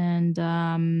 and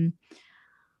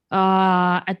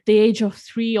at the age of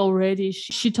 3 already,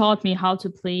 she taught me how to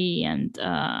play, and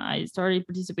I started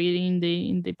participating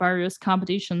in the various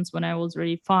competitions when I was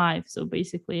already 5. So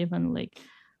basically, even like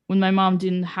when my mom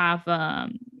didn't have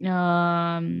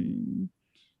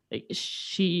like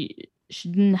she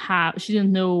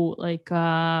didn't know like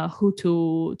who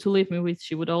to leave me with.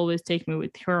 She would always take me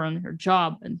with her on her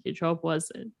job, and her job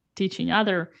was teaching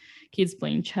other kids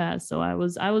playing chess. So I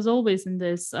was always in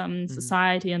this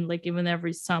society, and like even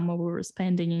every summer we were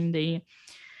spending in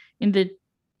the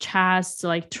chess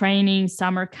like training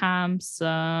summer camps.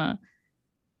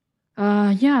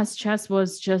 Yes, chess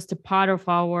was just a part of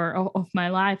my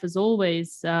life as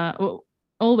always.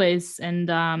 Always. And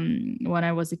when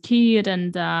I was a kid,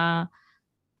 and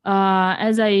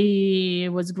as I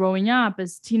was growing up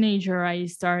as a teenager, I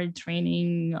started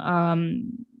training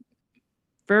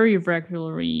very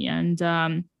regularly, and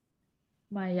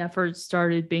my efforts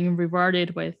started being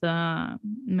rewarded with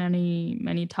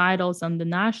many titles on the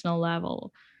national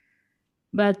level.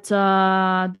 But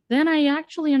then I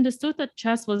actually understood that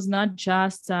chess was not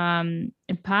just a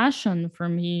passion for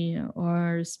me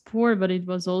or a sport, but it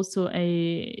was also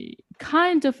a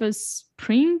kind of a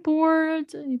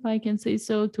springboard, if I can say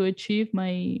so, to achieve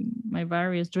my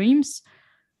various dreams.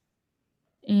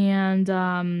 And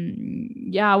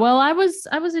well, I was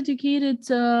educated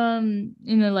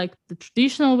in like the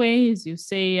traditional way, as you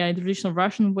say, a traditional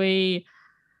Russian way,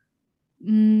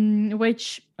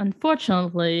 which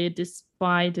unfortunately,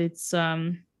 despite its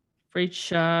rich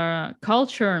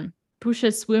culture,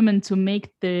 pushes women to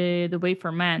make the way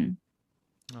for men.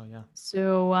 Oh yeah.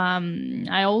 So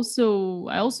I also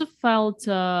felt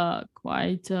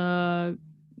quite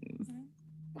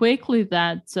quickly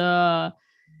that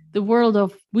the world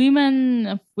of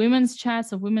women's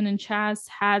chess, of women in chess,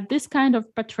 had this kind of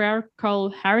patriarchal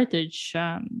heritage,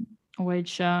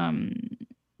 which in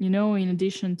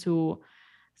addition to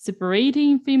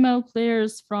separating female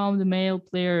players from the male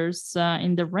players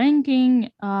in the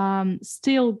ranking,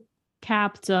 still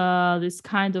kept this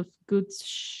kind of good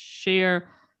share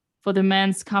for the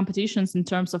men's competitions in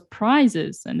terms of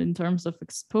prizes and in terms of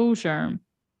exposure.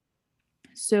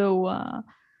 So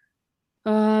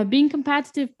being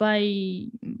competitive by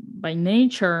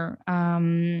nature,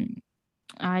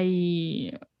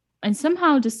 I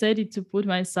somehow decided to put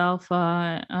myself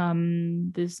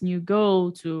this new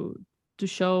goal to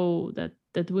show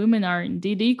that women are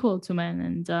indeed equal to men,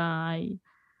 and I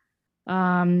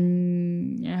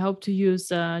hope to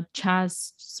use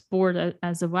chess sport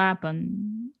as a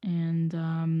weapon. And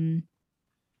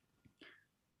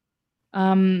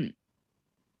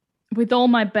with all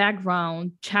my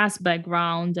background, chess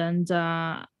background, and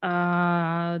all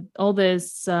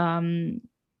this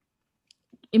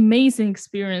amazing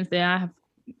experience that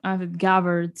I've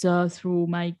gathered through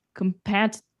my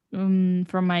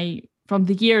from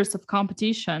the years of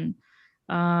competition.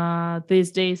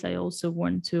 These days, I also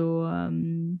want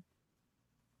to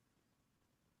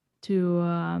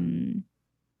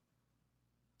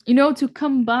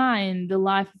combine the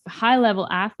life of a high level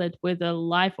athlete with a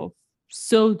life of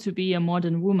so to be a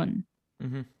modern woman.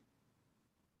 Mm-hmm.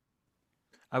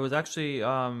 I was actually,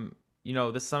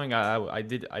 this is something I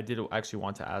did actually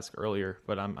want to ask earlier,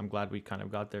 but I'm glad we kind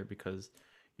of got there because,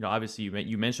 obviously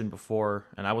you mentioned before,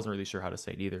 and I wasn't really sure how to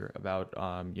say it either about,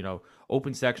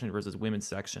 open section versus women's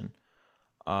section,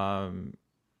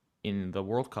 in the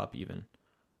World Cup even.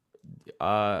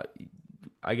 Uh,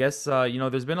 I guess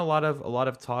there's been a lot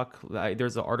of talk.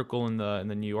 There's an article in the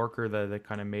New Yorker that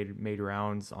kind of made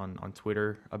rounds on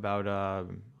Twitter about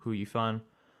Hu Yifan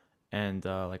and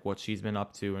like what she's been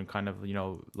up to and kind of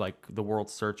like the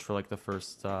world search for like the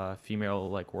first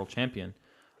female like world champion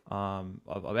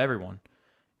of everyone.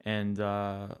 And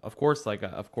of course, like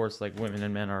women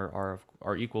and men are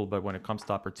equal, but when it comes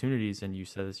to opportunities, and you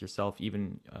said this yourself,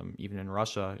 even in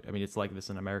Russia, I mean it's like this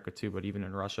in America too, but even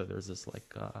in Russia there's this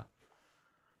like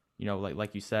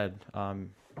like you said,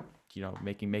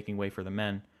 making way for the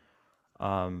men.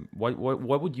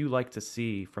 What would you like to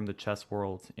see from the chess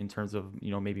world in terms of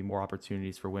maybe more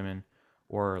opportunities for women,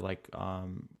 or like a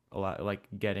lot like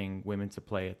getting women to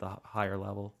play at the higher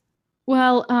level?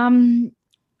 Well,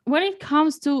 when it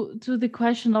comes to the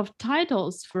question of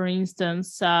titles, for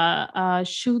instance,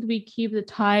 should we keep the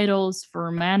titles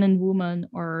for man and woman,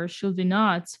 or should we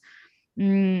not?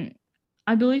 Mm,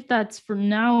 I believe that from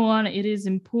now on, it is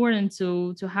important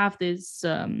to have this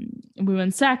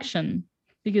women's section,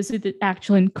 because it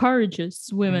actually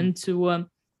encourages women to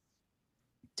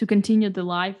continue the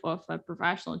life of a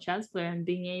professional chess player, and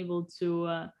being able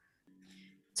to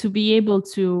be able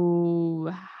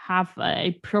to have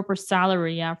a proper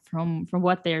salary from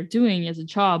what they're doing as a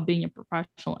job, being a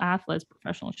professional athlete,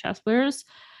 professional chess players.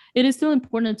 It is still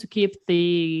important to keep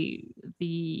the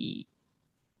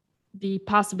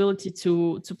possibility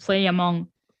to play among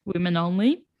women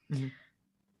only. Mm-hmm.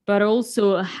 but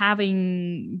also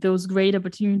having those great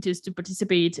opportunities to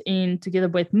participate in together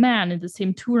with men in the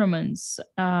same tournaments.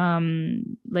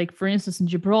 Like for instance, in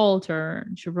Gibraltar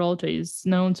is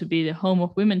known to be the home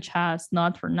of women chess,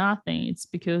 not for nothing. It's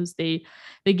because they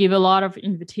give a lot of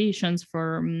invitations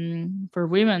for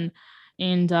women,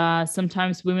 and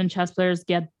sometimes women chess players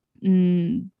get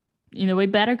in a way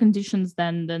better conditions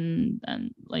than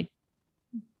like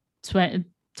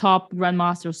top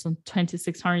grandmasters on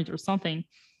 2600 or something.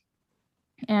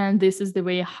 And this is the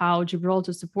way how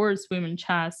Gibraltar supports women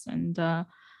chess. And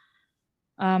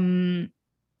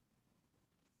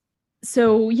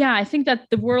so yeah, I think that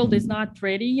the world is not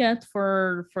ready yet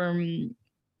for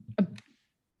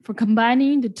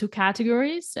combining the two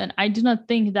categories, and I do not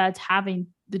think that having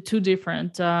the two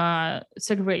different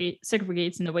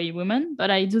segregates in a way women, but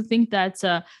I do think that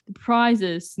the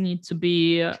prizes need to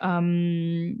be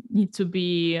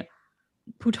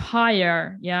put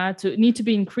higher, need to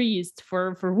be increased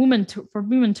for women for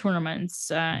women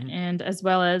tournaments, and as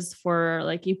well as for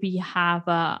like if we have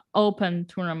open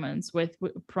tournaments with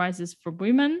prizes for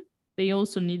women, they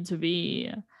also need to be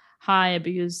high,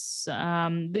 because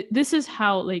this is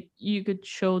how like you could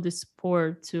show the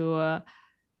sport to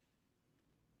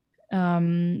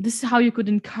this is how you could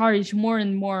encourage more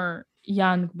and more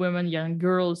young women, young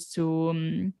girls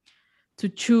to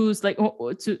choose like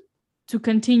to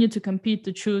continue to compete,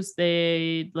 to choose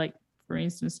the like for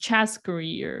instance chess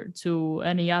career to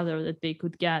any other that they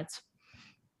could get.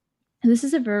 This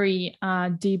is a very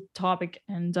deep topic,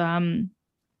 and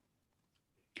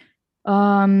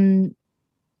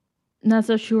not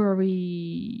so sure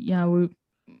we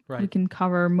can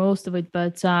cover most of it,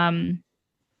 but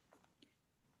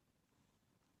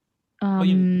well,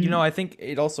 you know, I think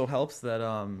it also helps that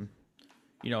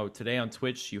you know, today on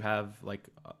Twitch you have like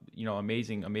you know,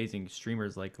 amazing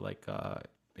streamers like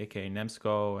aka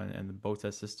Nemsko and the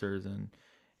Botes sisters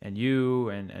and you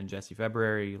and Jesse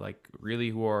February, like really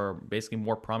who are basically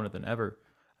more prominent than ever.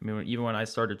 I mean, even when I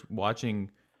started watching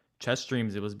chess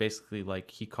streams, it was basically like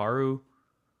Hikaru,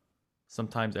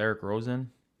 sometimes Eric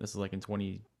Rosen. This is like in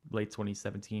late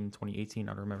 2017, 2018,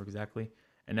 I don't remember exactly.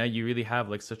 And now you really have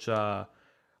like such a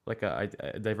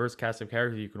diverse cast of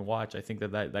characters you can watch. I think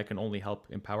that can only help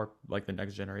empower like the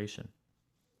next generation.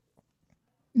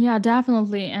 Yeah,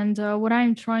 definitely. And what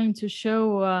I'm trying to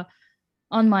show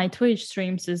on my Twitch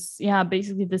streams is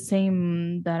basically the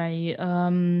same that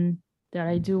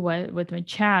I do with my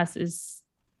chess, is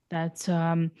that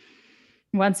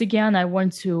once again I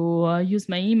want to use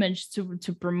my image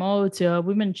to promote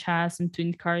women chess and to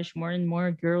encourage more and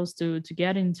more girls to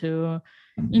get into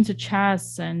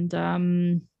chess. And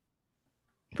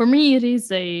for me it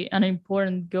is an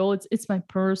important goal. It's my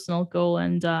personal goal,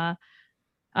 and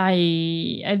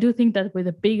I do think that with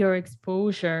a bigger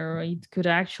exposure, it could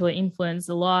actually influence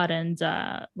a lot. And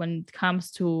when it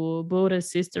comes to Boda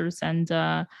sisters and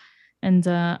Aka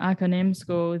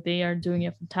Nemsko, they are doing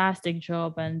a fantastic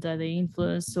job, and they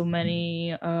influence so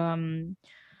many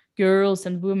girls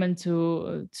and women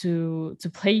to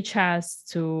play chess,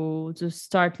 to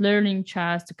start learning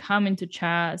chess, to come into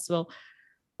chess. Well,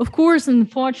 of course,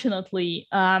 unfortunately,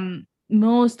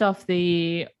 most of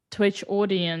the Twitch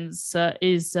audience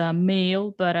is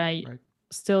male, but I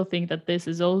still think that this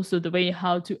is also the way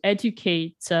how to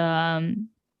educate them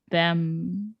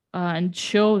and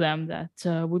show them that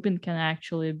women can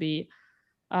actually be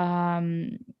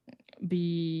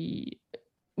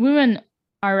women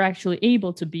are actually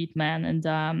able to beat men. And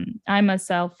I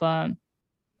myself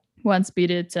once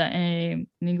beat it an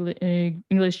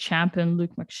English champion,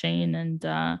 Luke McShane, and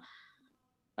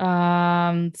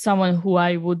someone who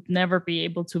I would never be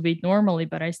able to beat normally,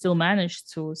 but I still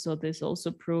managed to. So this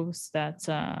also proves that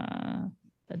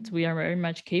that we are very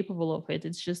much capable of it.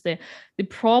 It's just the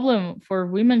problem for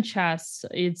women chess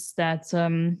is that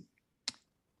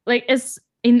like as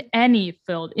in any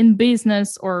field, in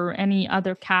business or any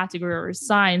other category, or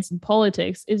science and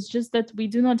politics, it's just that we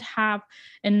do not have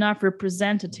enough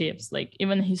representatives. Like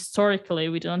even historically,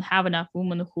 we don't have enough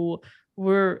women who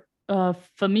were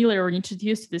familiar or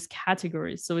introduced to this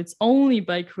category. So it's only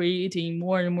by creating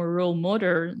more and more role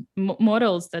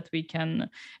models that we can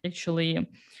actually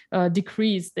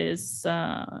decrease this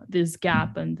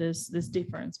gap and this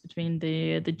difference between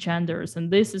the genders.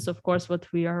 And this is of course what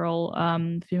we are all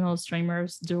female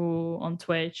streamers do on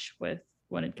Twitch with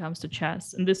when it comes to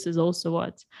chess. And this is also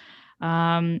what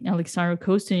Alexandra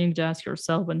Kostyuk does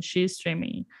herself when she's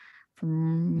streaming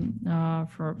from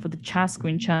for the Chess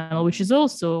Queen channel, which is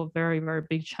also a very, very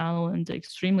big channel and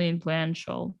extremely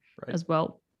influential as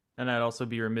well. And I'd also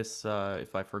be remiss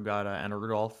if I forgot Anna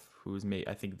Rudolph, who's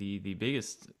I think the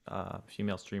biggest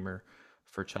female streamer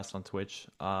for chess on Twitch.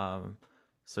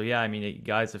 So yeah, I mean,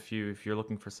 guys, if you're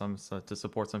looking for to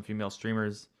support some female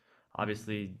streamers,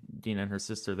 obviously Dina and her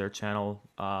sister, their channel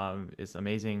is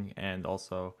amazing, and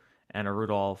also Anna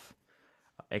Rudolph,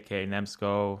 aka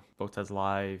Nemsko, Botez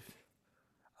Live,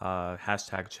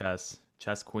 hashtag Chess,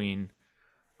 Chess Queen,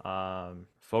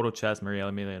 Photo Chess,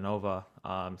 Maria Emilianova.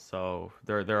 So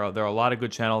there are a lot of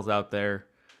good channels out there.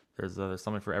 There's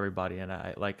something for everybody, and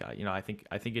I like I think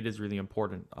it is really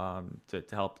important to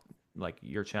help like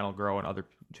your channel grow and other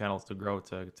channels to grow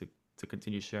to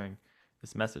continue sharing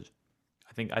this message.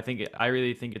 I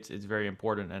really think it's very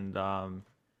important, and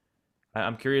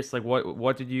I'm curious, like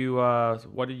what did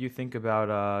you think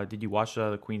about did you watch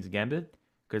the Queen's Gambit?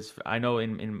 Because I know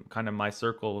in kind of my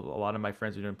circle, a lot of my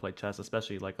friends who didn't play chess,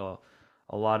 especially like a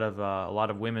lot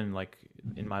of women like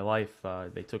in my life,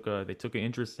 they took an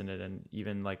interest in it, and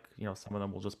even like some of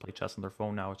them will just play chess on their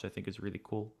phone now, which I think is really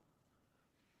cool.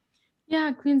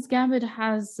 Yeah, Queen's Gambit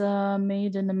has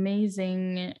made an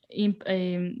amazing,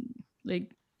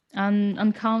 like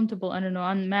uncountable, I don't know,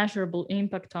 unmeasurable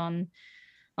impact on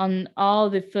all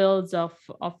the fields of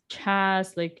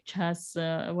chess, like chess,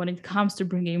 when it comes to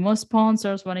bringing more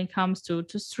sponsors, when it comes to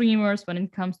streamers, when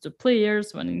it comes to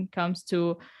players, when it comes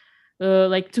to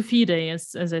like to FIDE,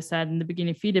 as I said in the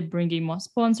beginning, FIDE bringing more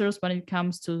sponsors, when it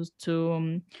comes to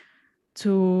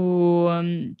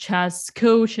chess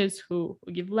coaches who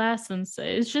give lessons.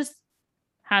 It's just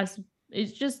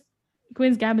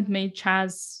Queen's Gambit made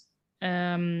chess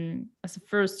as a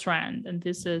first trend, and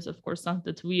this is of course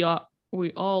something that we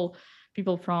all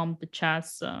people from the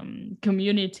chess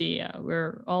community,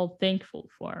 we're all thankful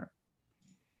for.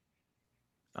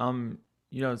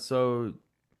 So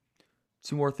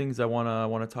two more things I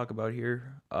wanna talk about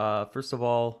here. First of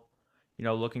all,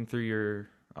 looking through your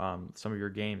some of your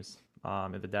games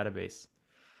in the database.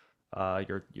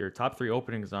 Your top three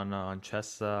openings on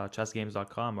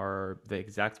chessgames.com are the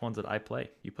exact ones that I play.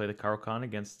 You play the Caro-Kann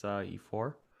against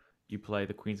e4. You play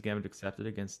the Queen's Gambit Accepted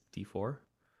against d4,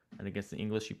 and against the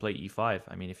English you play e5.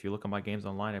 I mean, if you look at my games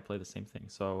online, I play the same thing.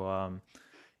 So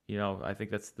I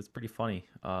think that's pretty funny.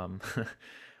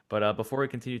 But before we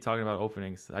continue talking about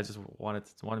openings, I just wanted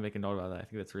to make a note about that. I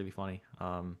think that's really funny.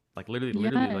 Like literally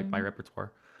Yeah. like my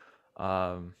repertoire.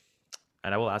 Um,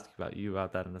 and I will ask you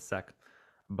about that in a sec.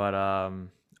 But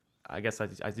I guess I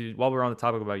do. While we're on the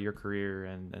topic about your career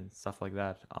and stuff like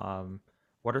that,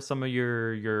 what are some of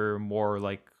your more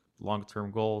like long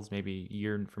term goals? Maybe a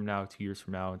year from now, 2 years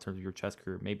from now, in terms of your chess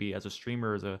career. Maybe as a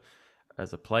streamer,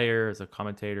 as a player, as a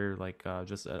commentator, like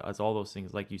just as all those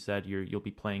things. Like you said, you'll be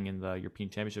playing in the European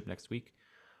Championship next week.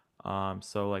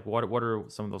 So like what are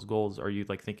some of those goals? Are you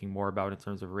like thinking more about in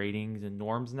terms of ratings and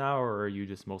norms now, or are you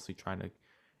just mostly trying to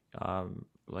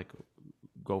like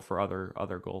go for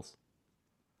other goals?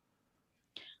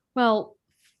 Well,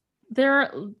 there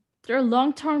there are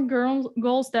long-term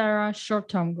goals, there are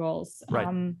short-term goals.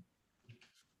 Right.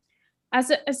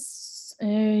 As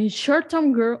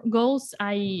short-term goals,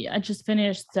 I just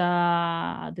finished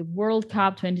the World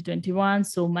Cup 2021,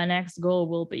 so my next goal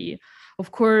will be,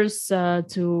 of course,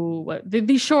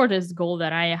 the shortest goal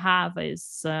that I have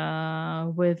is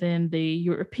within the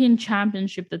European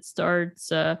Championship that starts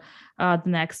the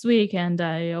next week, and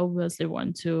I obviously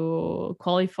want to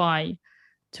qualify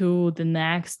to the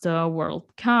next World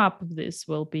Cup. This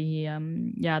will be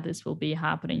this will be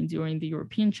happening during the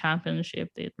European Championship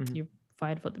that you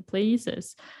fight for the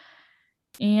places.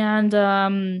 And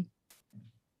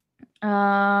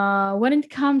when it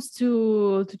comes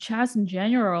to chess in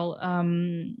general,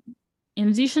 in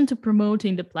addition to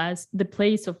promoting the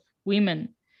place of women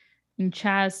in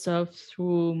chess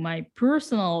through my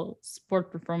personal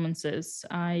sport performances,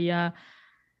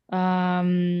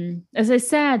 as I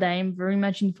said, I am very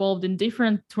much involved in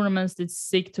different tournaments that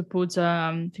seek to put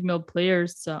female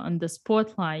players on the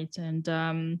spotlight. And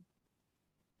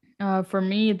for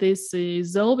me, this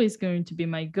is always going to be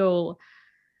my goal.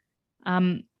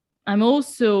 I'm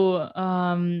also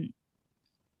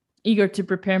eager to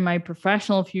prepare my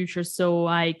professional future, so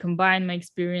I combine my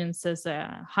experience as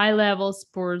a high-level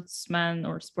sportsman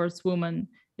or sportswoman,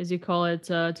 as you call it,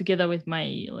 together with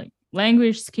my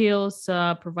language skills,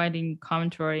 providing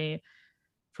commentary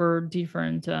for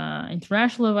different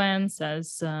international events,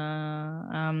 as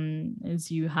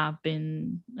you have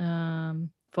been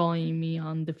following me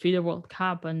on the FIDE World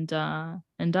Cup and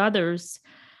others.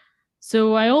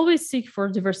 So I always seek for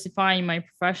diversifying my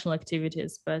professional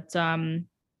activities, but when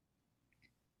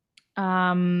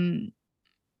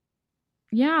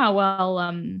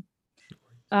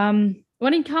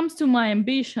it comes to my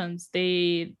ambitions,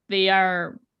 they're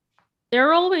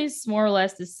always more or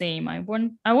less the same. I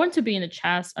want to be in a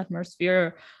chess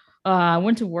atmosphere I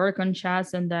want to work on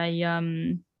chess, and I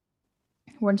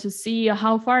want to see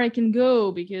how far I can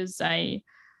go, because I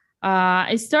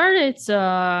started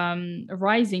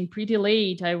rising pretty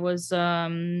late. I was,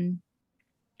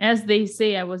 as they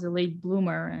say, I was a late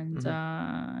bloomer, and Hmm.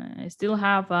 I still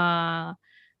have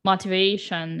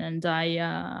motivation, and I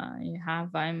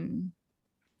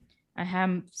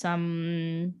have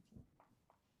some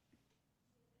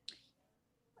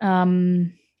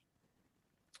um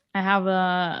I have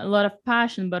a lot of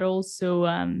passion, but also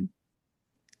um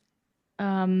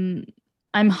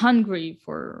I'm hungry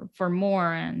for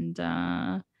more, and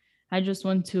I just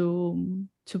want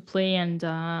to play, and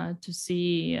to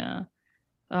see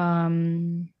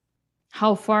um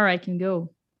how far I can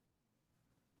go.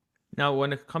 Now,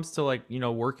 when it comes to like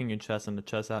working in chess and the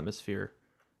chess atmosphere,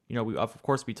 we of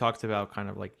course we talked about kind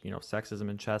of like sexism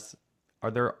in chess. Are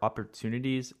there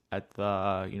opportunities at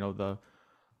the the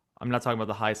I'm not talking about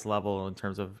the highest level in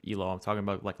terms of elo. I'm talking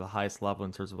about like the highest level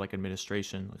in terms of like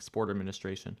administration, like sport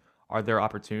administration. Are there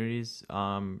opportunities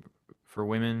for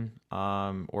women,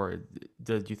 or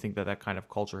do you think that that kind of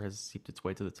culture has seeped its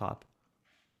way to the top?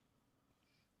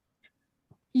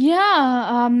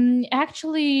 Yeah,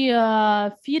 actually,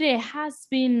 FIDE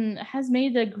has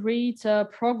made a great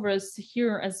progress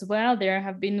here as well. There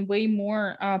have been way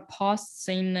more posts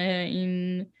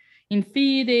in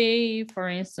FIDE, for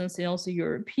instance, and also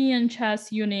European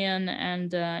Chess Union,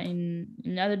 and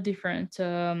in other different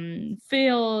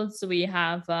fields. We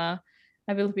have, I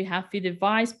believe, we have FIDE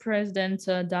Vice President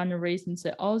Dana Raisins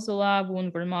Ozola,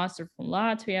 woman grandmaster from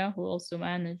Latvia, who also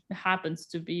happens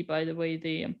to be, by the way,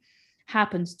 the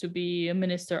happens to be a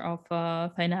minister of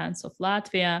finance of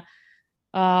Latvia.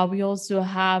 We also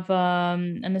have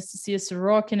Anastasia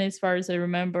Sorokin, as far as I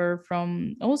remember,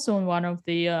 from also in one of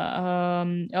the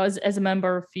as a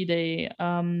member of FIDE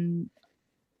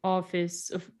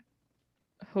office,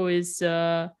 who is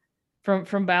from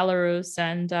Belarus,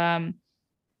 and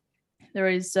there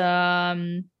is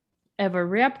Eva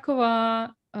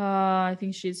Ryabkova. I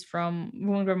think she's from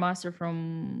woman grandmaster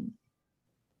from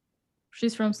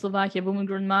she's from Slovakia, woman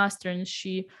grandmaster, and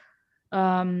she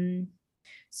um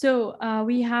so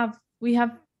we have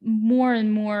more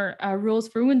and more roles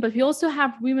for women, but we also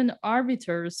have women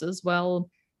arbiters as well.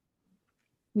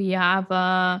 We have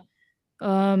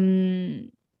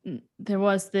um there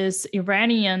was this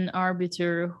Iranian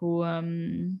arbiter who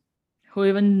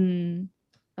even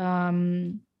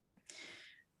um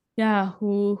yeah,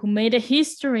 who made a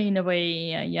history in a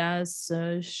way, yes,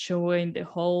 showing the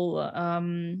whole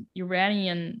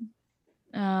Iranian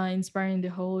inspiring the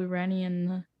whole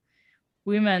Iranian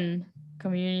women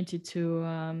community to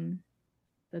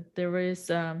that there is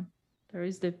the there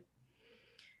is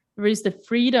the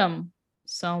freedom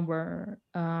somewhere.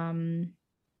 In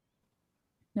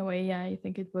a way, yeah, I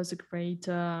think it was a great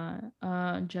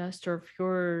gesture of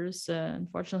yours.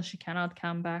 Unfortunately, she cannot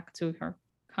come back to her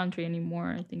country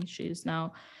anymore. I think she is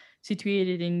now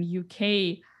situated in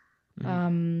UK. Hmm.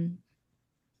 Um,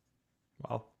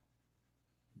 Wow.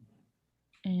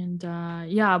 and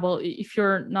yeah, well, if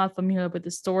you're not familiar with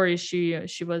the story, she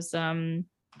was her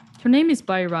name is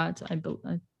Bayrat, I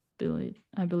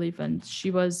believe, and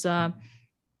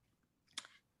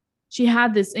she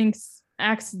had this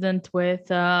accident with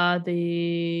the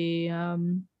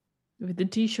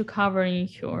tissue covering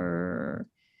her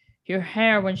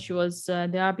hair when she was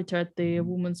the arbiter at the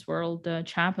Women's World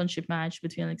Championship match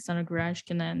between Alexander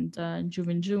Grashkin and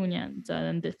Juvin Jun,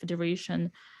 and the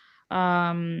federation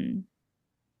um,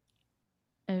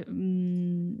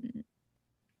 um,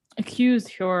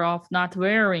 accused her of not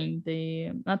covering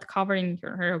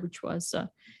her hair, which was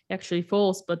actually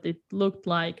false, but it looked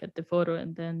like at the photo.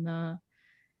 And then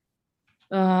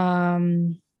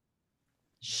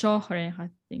Shohreh, I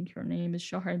think her name is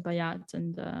Shohreh Bayat,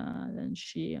 and then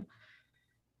she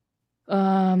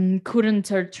couldn't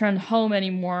return home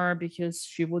anymore because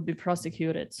she would be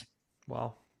prosecuted.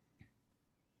 Wow.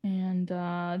 And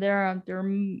there are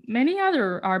many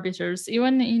other arbiters,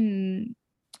 even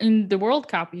in the World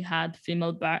Cup. We had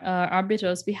female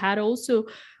arbiters. We have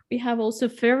also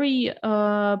very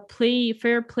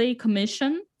fair play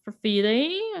commission for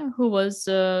FIDE, who was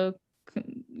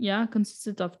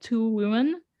consisted of two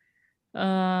women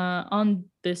on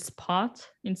this spot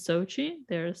in Sochi.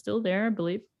 They're still there, I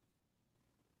believe.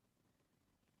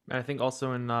 And I think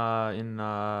also in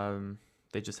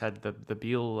they just had the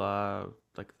Beal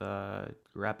like the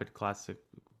Rapid Classic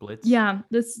Blitz. Yeah,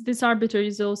 this arbiter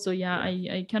is also, yeah,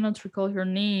 Yeah. I cannot recall her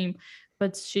name,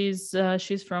 but she's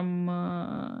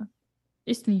from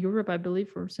Eastern Europe, I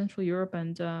believe, or Central Europe,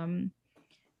 and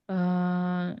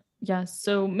yeah.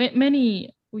 So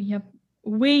many we have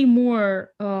way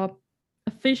more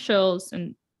officials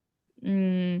and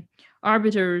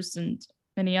arbiters and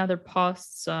many other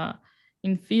posts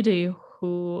in FIDE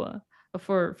who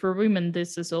for women,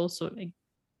 this is also a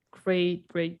great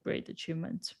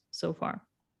achievement so far.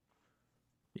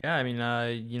 Yeah, I mean,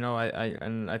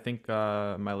 I think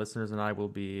my listeners and I will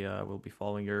be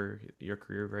following your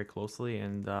career very closely,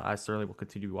 and I certainly will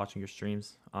continue watching your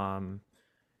streams.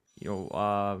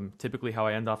 Typically how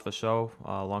I end off the show,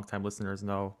 longtime listeners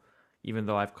know, even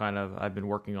though I've been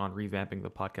working on revamping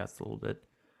the podcast a little bit,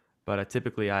 but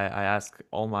typically I ask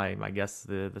all my guests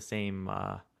the same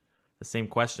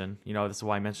question. This is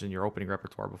why I mentioned your opening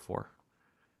repertoire before.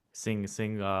 Sing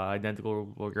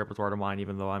identical repertoire to mine,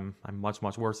 even though I'm much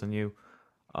worse than you.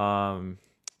 Um,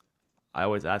 I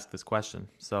always ask this question.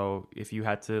 So if you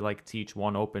had to like teach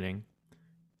one opening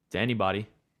to anybody,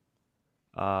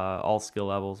 all skill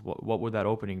levels, what would that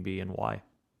opening be and why?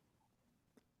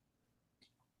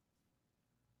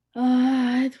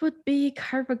 It would be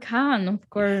Caro-Kann, of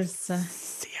course.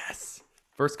 Yes.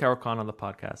 First Caro-Kann on the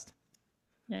podcast.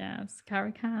 Yes,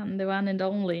 Caro-Kann, the one and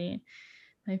only.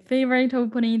 My favorite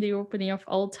opening, the opening of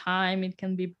all time. It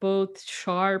can be both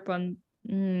sharp and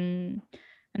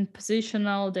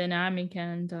positional, dynamic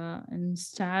and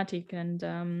static, and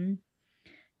can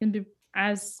be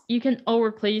as you can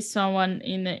overplay someone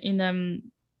in a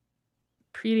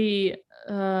pretty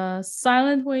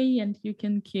silent way, and you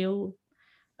can kill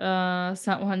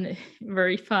someone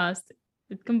very fast.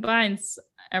 It combines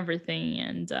everything,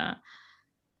 and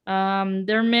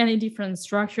there are many different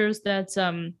structures that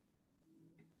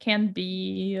can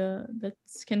be that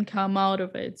can come out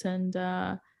of it, and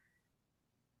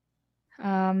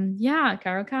yeah,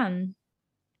 Caro-Kann.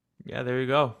 Yeah, there you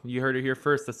go. You heard it here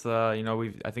first. That's I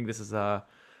think this is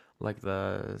like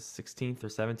the 16th or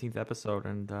 17th episode,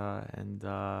 and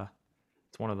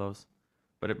it's one of those.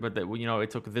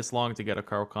 It took this long to get a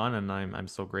Caro-Kann, and I'm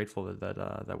so grateful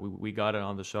that we got it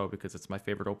on the show because it's my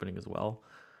favorite opening as well.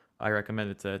 I recommend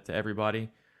it to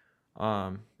everybody.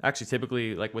 Actually,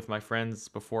 typically, like with my friends,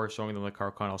 before showing them the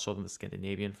Caro-Kann, I'll show them the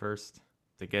Scandinavian first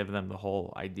to give them the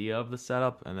whole idea of the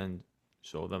setup, and then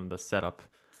show them the setup,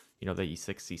 the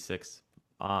E6 C6.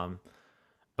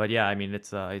 But yeah, I mean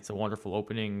it's a wonderful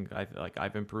opening.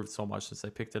 I've improved so much since I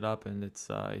picked it up, and it's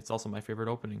also my favorite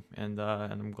opening, and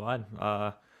I'm glad.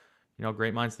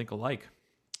 Great minds think alike.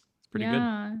 It's pretty good.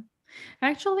 Yeah,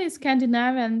 actually,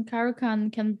 Scandinavian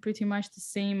Caro-Kann can pretty much the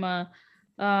same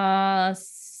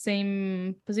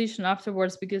position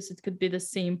afterwards, because it could be the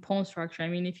same pawn structure. I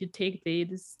mean, if you take the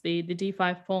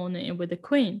d5 pawn with the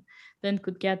queen, then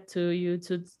could get to you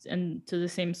to the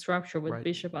same structure with Right.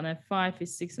 bishop on f5,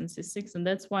 e6, and c6, and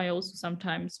that's why I also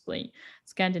sometimes play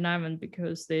Scandinavian,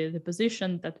 because the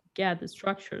position that we get, the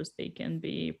structures, they can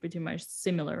be pretty much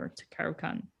similar to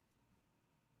Caro-Kann.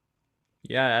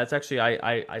 Yeah, it's actually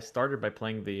I started by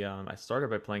playing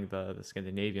the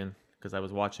Scandinavian because I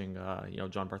was watching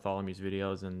John Bartholomew's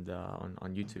videos and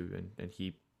on YouTube, and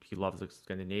he loves the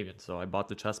Scandinavian, so I bought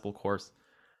the chessable course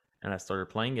and I started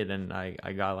playing it, and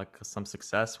I got like some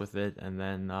success with it, and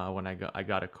then when I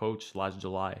got a coach last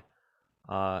July,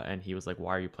 and he was like,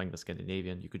 "Why are you playing the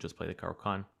Scandinavian? You could just play the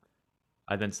Caro-Kann."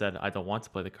 I then said, "I don't want to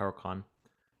play the Caro-Kann,"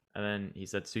 and then he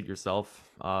said, "Suit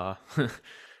yourself."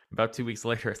 About 2 weeks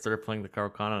later, I started playing the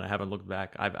Caro-Kann, and I haven't looked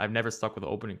back. I've never stuck with the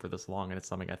opening for this long, and it's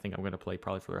something I think I'm going to play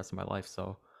probably for the rest of my life.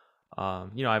 So,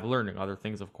 I've learned other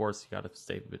things. Of course, you got to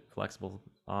stay a bit flexible,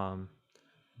 a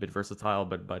bit versatile.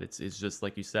 But it's just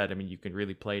like you said. I mean, you can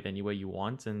really play it any way you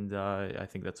want, and I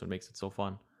think that's what makes it so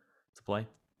fun to play.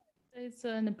 It's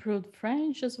an improved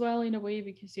French as well in a way,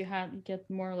 because you get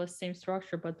more or less same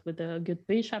structure but with a good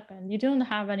bishop, and you don't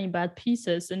have any bad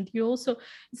pieces, and you also,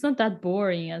 it's not that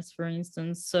boring as, for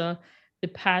instance, the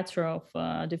Petrov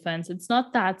defense. It's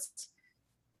not that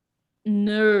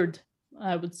nerd,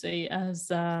 I would say, as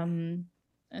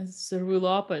Ruy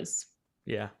Lopez.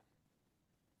 Yeah,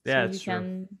 So it's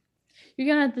true. You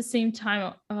can at the same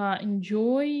time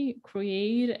enjoy,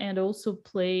 create, and also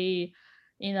play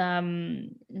in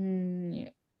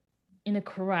in a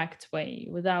correct way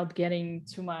without getting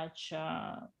too much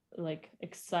like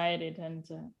excited and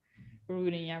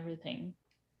ruining everything.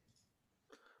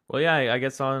 Well, yeah, I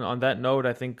guess on that note,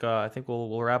 I think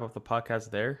we'll wrap up the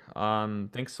podcast there.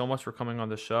 Thanks so much for coming on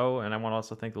the show, and I want to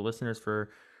also thank the listeners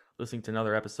for listening to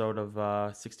another episode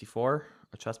of 64,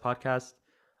 a chess podcast.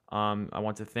 I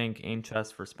want to thank Aim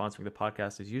Chess for sponsoring the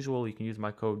podcast as usual. You can use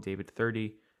my code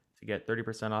David30 to get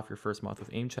 30% off your first month with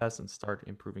Aim Chess and start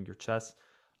improving your chess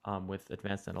with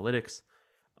advanced analytics.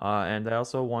 And I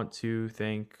also want to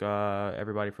thank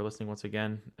everybody for listening once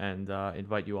again, and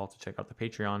invite you all to check out the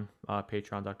Patreon,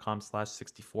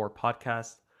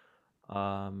 patreon.com/64podcast.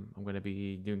 I'm going to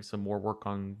be doing some more work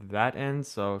on that end.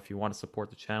 So if you want to support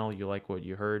the channel, you like what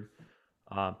you heard,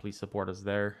 please support us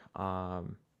there.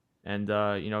 And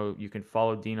you can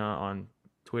follow Dina on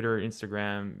Twitter,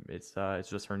 Instagram. It's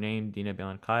just her name, Dina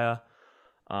Belankaya.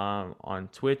 On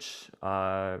Twitch,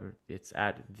 it's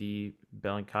at the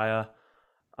Belankaya.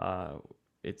 Uh,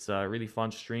 it's a really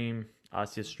fun stream.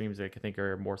 Asia's streams that I think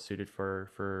are more suited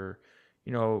for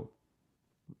you know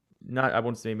not I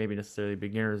wouldn't say maybe necessarily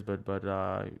beginners, but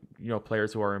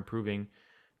players who are improving.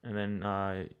 And then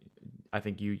I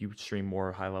think you stream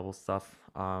more high level stuff.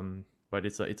 But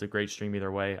it's a great stream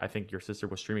either way. I think your sister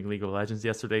was streaming League of Legends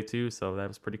yesterday too, so that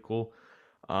was pretty cool.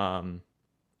 A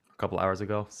couple hours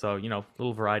ago, so a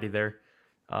little variety there.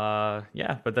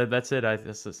 Yeah, but that's it. I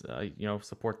this is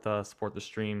support the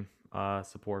stream,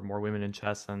 support more women in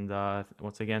chess, and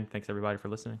once again, thanks everybody for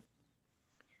listening.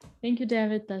 Thank you,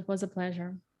 David. That was a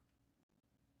pleasure.